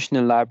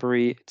additional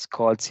library. It's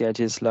called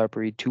CITS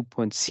library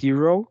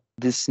 2.0.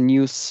 This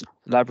new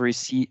library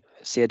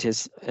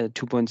CITS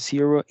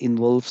 2.0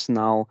 involves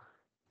now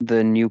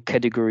the new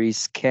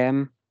categories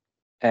CAM,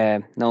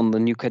 now the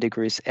new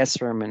categories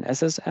SRAM and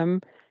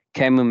SSM.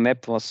 CAM and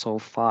map was so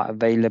far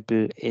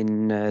available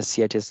in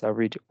CITS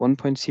library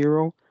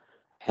 1.0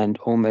 and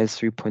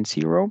OML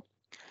 3.0.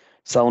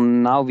 So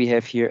now we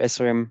have here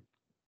SRAM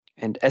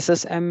and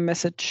SSM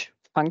message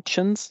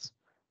functions.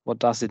 What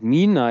does it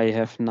mean? I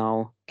have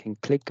now can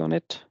click on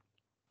it.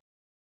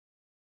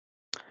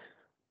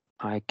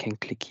 I can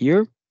click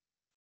here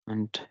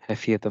and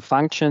have here the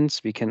functions.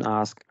 We can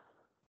ask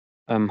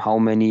how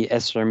many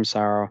SRAMs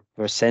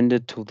were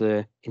sent to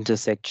the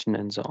intersection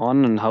and so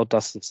on, and how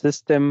does the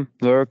system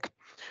work.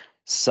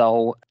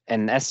 So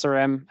an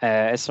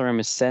SRAM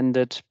is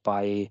sent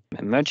by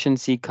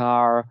emergency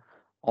car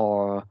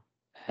or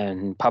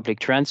in public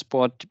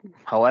transport.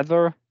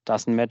 However,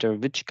 doesn't matter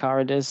which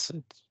car it is.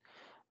 It's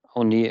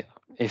only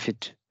if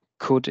it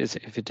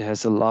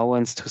has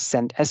allowance to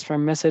send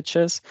SRAM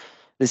messages.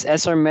 These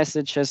SRAM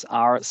messages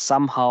are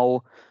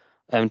somehow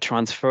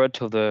transferred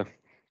to the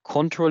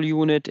control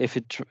unit if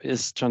it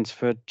is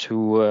transferred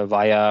to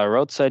via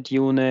roadside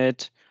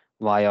unit,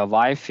 via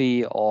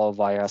Wi-Fi, or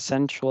via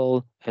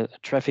central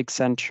traffic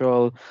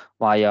central,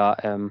 via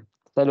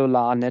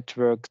cellular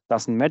network.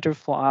 Doesn't matter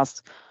for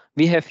us.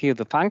 We have here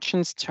the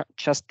functions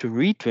just to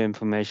read the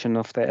information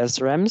of the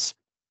SRAMs.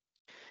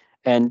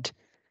 And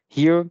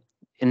here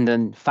in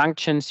the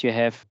functions, you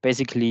have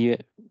basically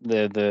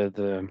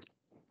the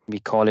we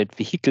call it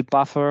vehicle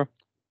buffer.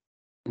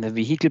 The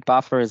vehicle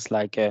buffer is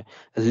like a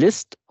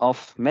list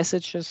of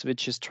messages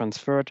which is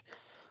transferred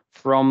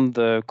from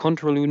the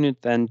control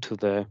unit then to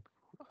the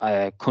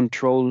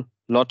control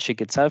logic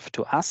itself,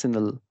 to us in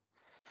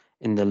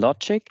the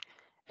logic.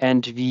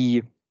 And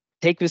we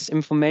take this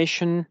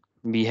information.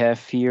 We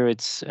have here,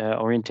 it's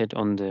oriented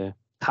on the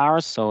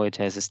car, so it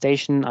has a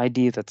station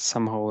ID that's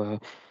somehow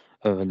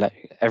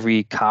like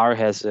every car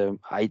has a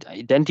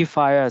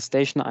identifier, a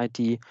station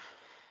ID.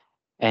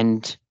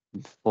 And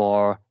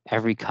for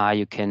every car,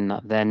 you can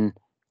then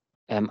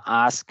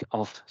ask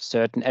of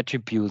certain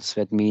attributes.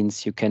 That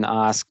means you can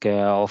ask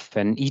of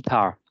an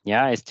ETAR,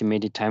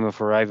 estimated time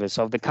of arrival.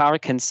 So the car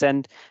can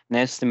send an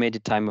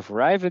estimated time of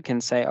arrival,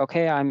 can say,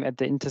 okay, I'm at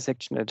the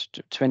intersection at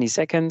 20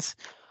 seconds.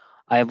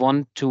 I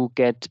want to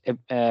get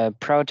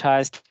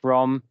prioritized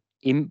from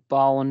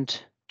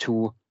inbound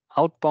to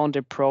outbound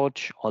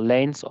approach or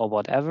lanes or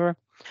whatever.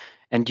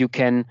 And you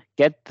can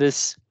get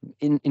this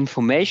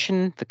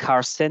information the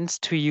car sends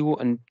to you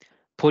and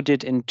put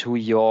it into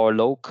your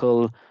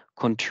local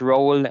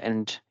control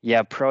and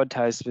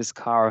prioritize this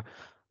car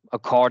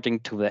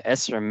according to the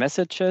SRAM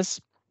messages.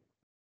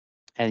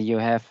 And you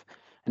have,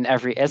 and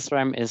every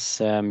SRAM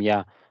is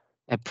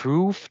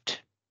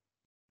approved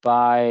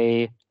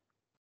by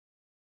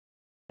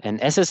an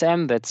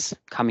SSM that's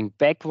coming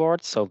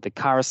backwards. So the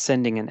car is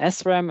sending an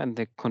SRAM and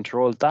the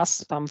control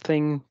does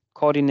something,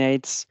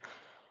 coordinates,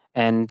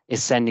 and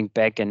is sending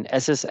back an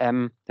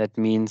SSM. That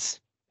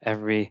means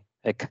every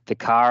the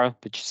car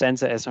which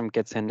sends the SRAM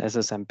gets an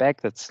SSM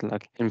back. That's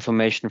like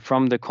information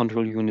from the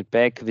control unit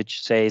back,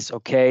 which says,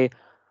 okay,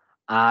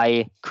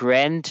 I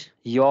grant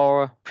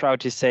your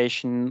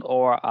prioritization,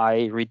 or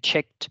I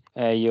reject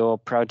your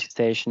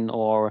prioritization,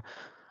 or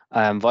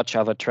watch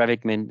other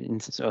traffic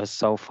means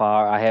so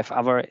far. I have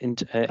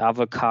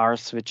other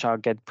cars which are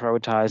get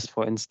prioritized.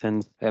 For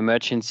instance, the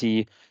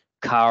emergency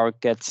car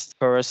gets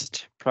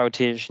first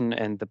prioritization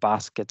and the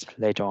bus gets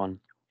later on.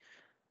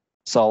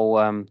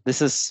 So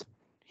this is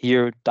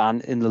here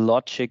done in the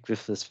logic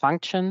with these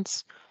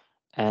functions.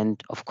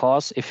 And of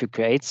course, if you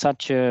create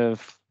such a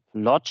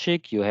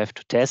logic, you have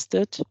to test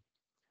it.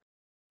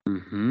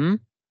 And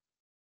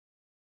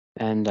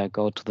I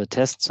go to the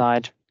test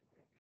side.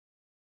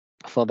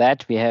 For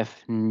that, we have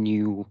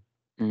new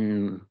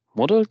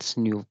models,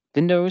 new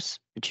windows,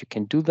 which you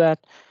can do that.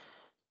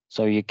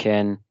 So you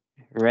can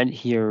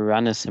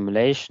run a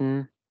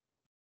simulation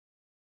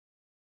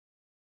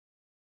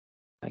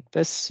like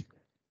this.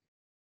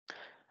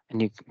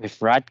 And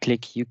with right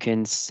click, you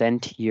can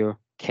send here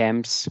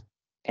CAMs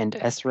and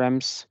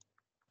SRAMs.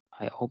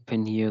 I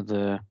open here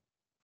the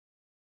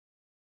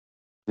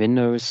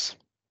Windows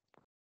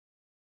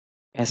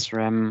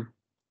SRAM.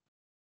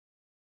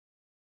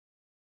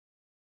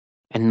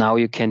 And now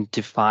you can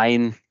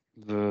define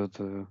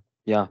the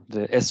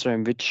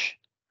SRAM which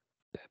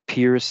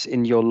appears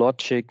in your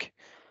logic.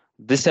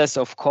 This has,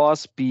 of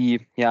course,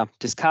 be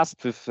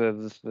discussed with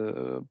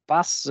the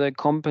bus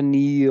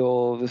company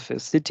or with the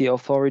city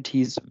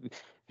authorities,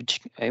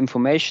 which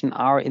information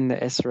are in the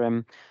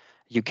SRAM.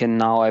 You can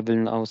now, I will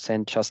now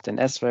send just an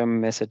SRAM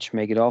message,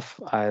 make it off.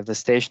 The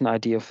station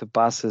ID of the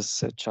bus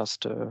is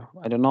just,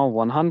 I don't know,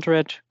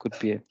 100, could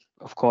be,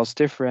 of course,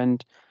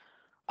 different.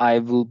 I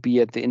will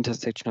be at the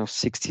intersection of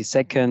 60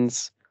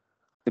 seconds.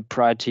 The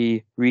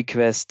priority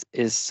request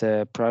is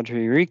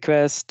priority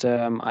request.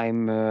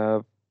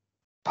 I'm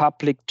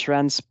public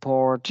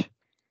transport.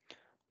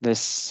 The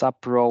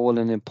sub-role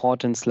and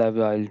importance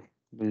level, I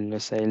will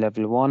say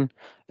level 1.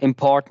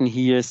 Important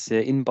here is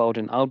the inbound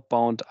and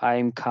outbound.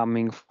 I'm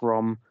coming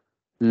from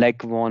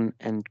leg 1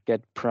 and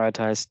get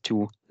prioritized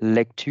to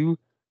leg 2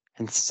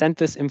 and send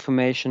this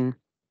information.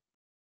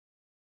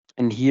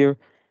 And here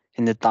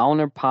in the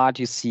downer part,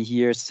 you see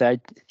here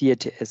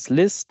CATS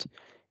list.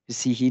 You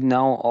see here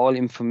now all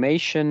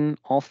information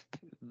of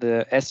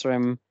the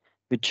SRAM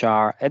which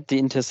are at the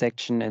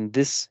intersection, and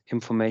this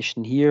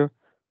information here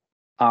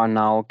are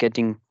now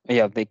getting,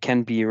 they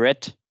can be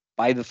read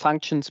by the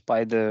functions,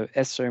 by the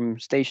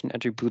SRAM station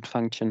attribute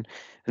function.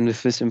 And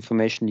with this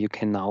information, you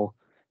can now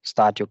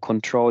start your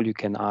control. You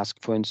can ask,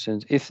 for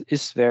instance,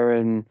 is there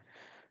a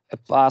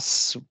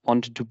bus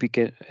wanted to be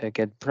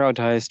get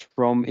prioritized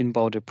from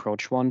inbound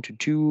approach 1 to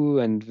 2,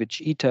 and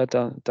which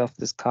ETA does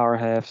this car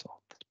have, or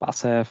this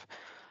bus have,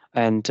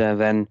 and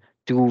then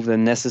do the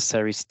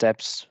necessary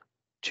steps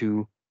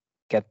to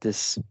get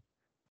this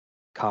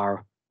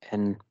car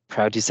in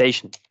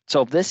prioritization.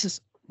 So this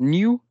is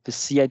new, the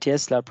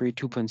CITS library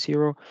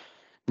 2.0,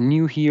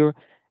 new here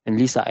in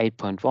LISA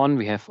 8.1.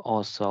 We have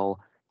also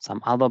some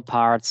other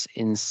parts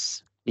in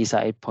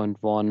LISA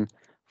 8.1,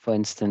 for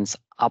instance,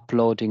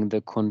 uploading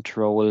the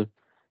control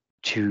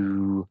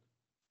to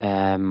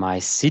my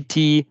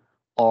city,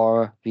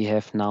 or we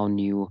have now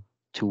new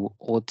to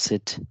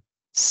OCIT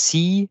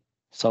C.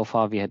 So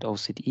far we had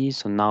OCIT E,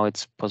 so now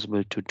it's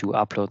possible to do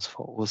uploads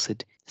for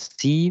OCIT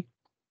C.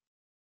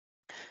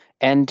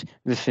 And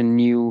with a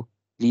new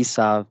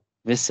LISA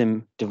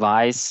VISIM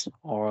device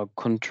or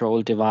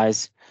control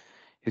device,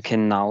 you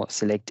can now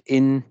select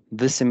in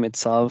VISIM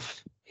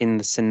itself, in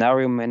the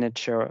scenario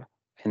manager,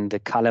 in the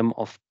column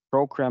of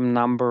program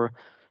number,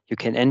 you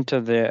can enter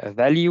the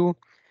value.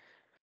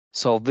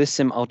 So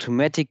VISIM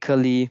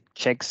automatically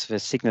checks the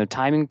signal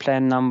timing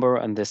plan number,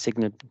 and the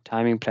signal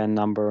timing plan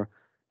number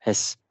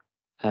has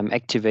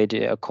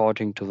activated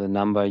according to the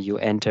number you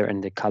enter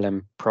in the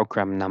column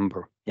program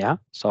number. Yeah,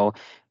 so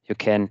you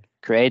can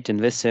create in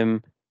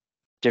VISIM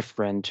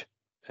different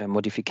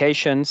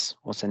modifications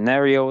or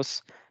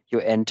scenarios.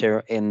 You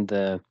enter in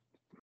the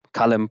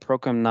column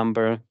program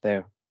number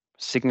the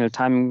signal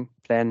timing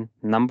plan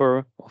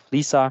number of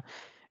LISA,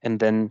 and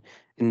then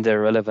in the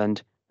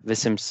relevant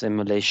VISIM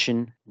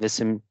simulation,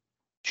 VISIM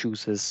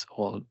chooses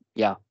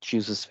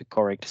the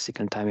correct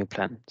signal timing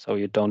plan. So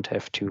you don't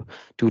have to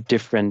do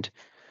different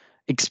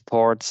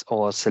exports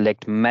or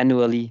select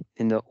manually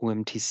in the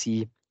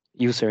OMTC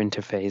user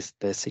interface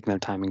the signal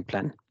timing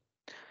plan.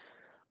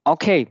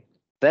 Okay,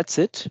 that's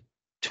it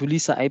to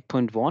LISA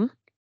 8.1.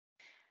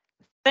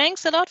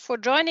 Thanks a lot for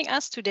joining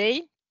us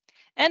today.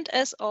 And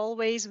as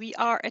always, we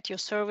are at your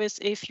service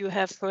if you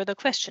have further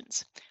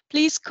questions.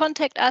 Please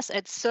contact us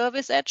at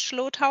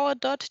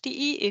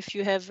service@schlotauer.de if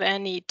you have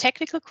any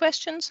technical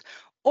questions,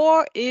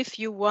 or if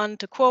you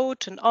want a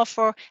quote, an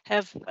offer,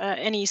 have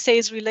any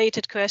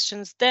sales-related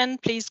questions, then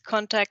please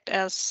contact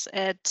us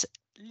at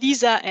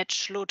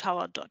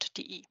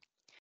lisa@schlotauer.de.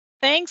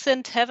 Thanks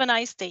and have a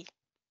nice day.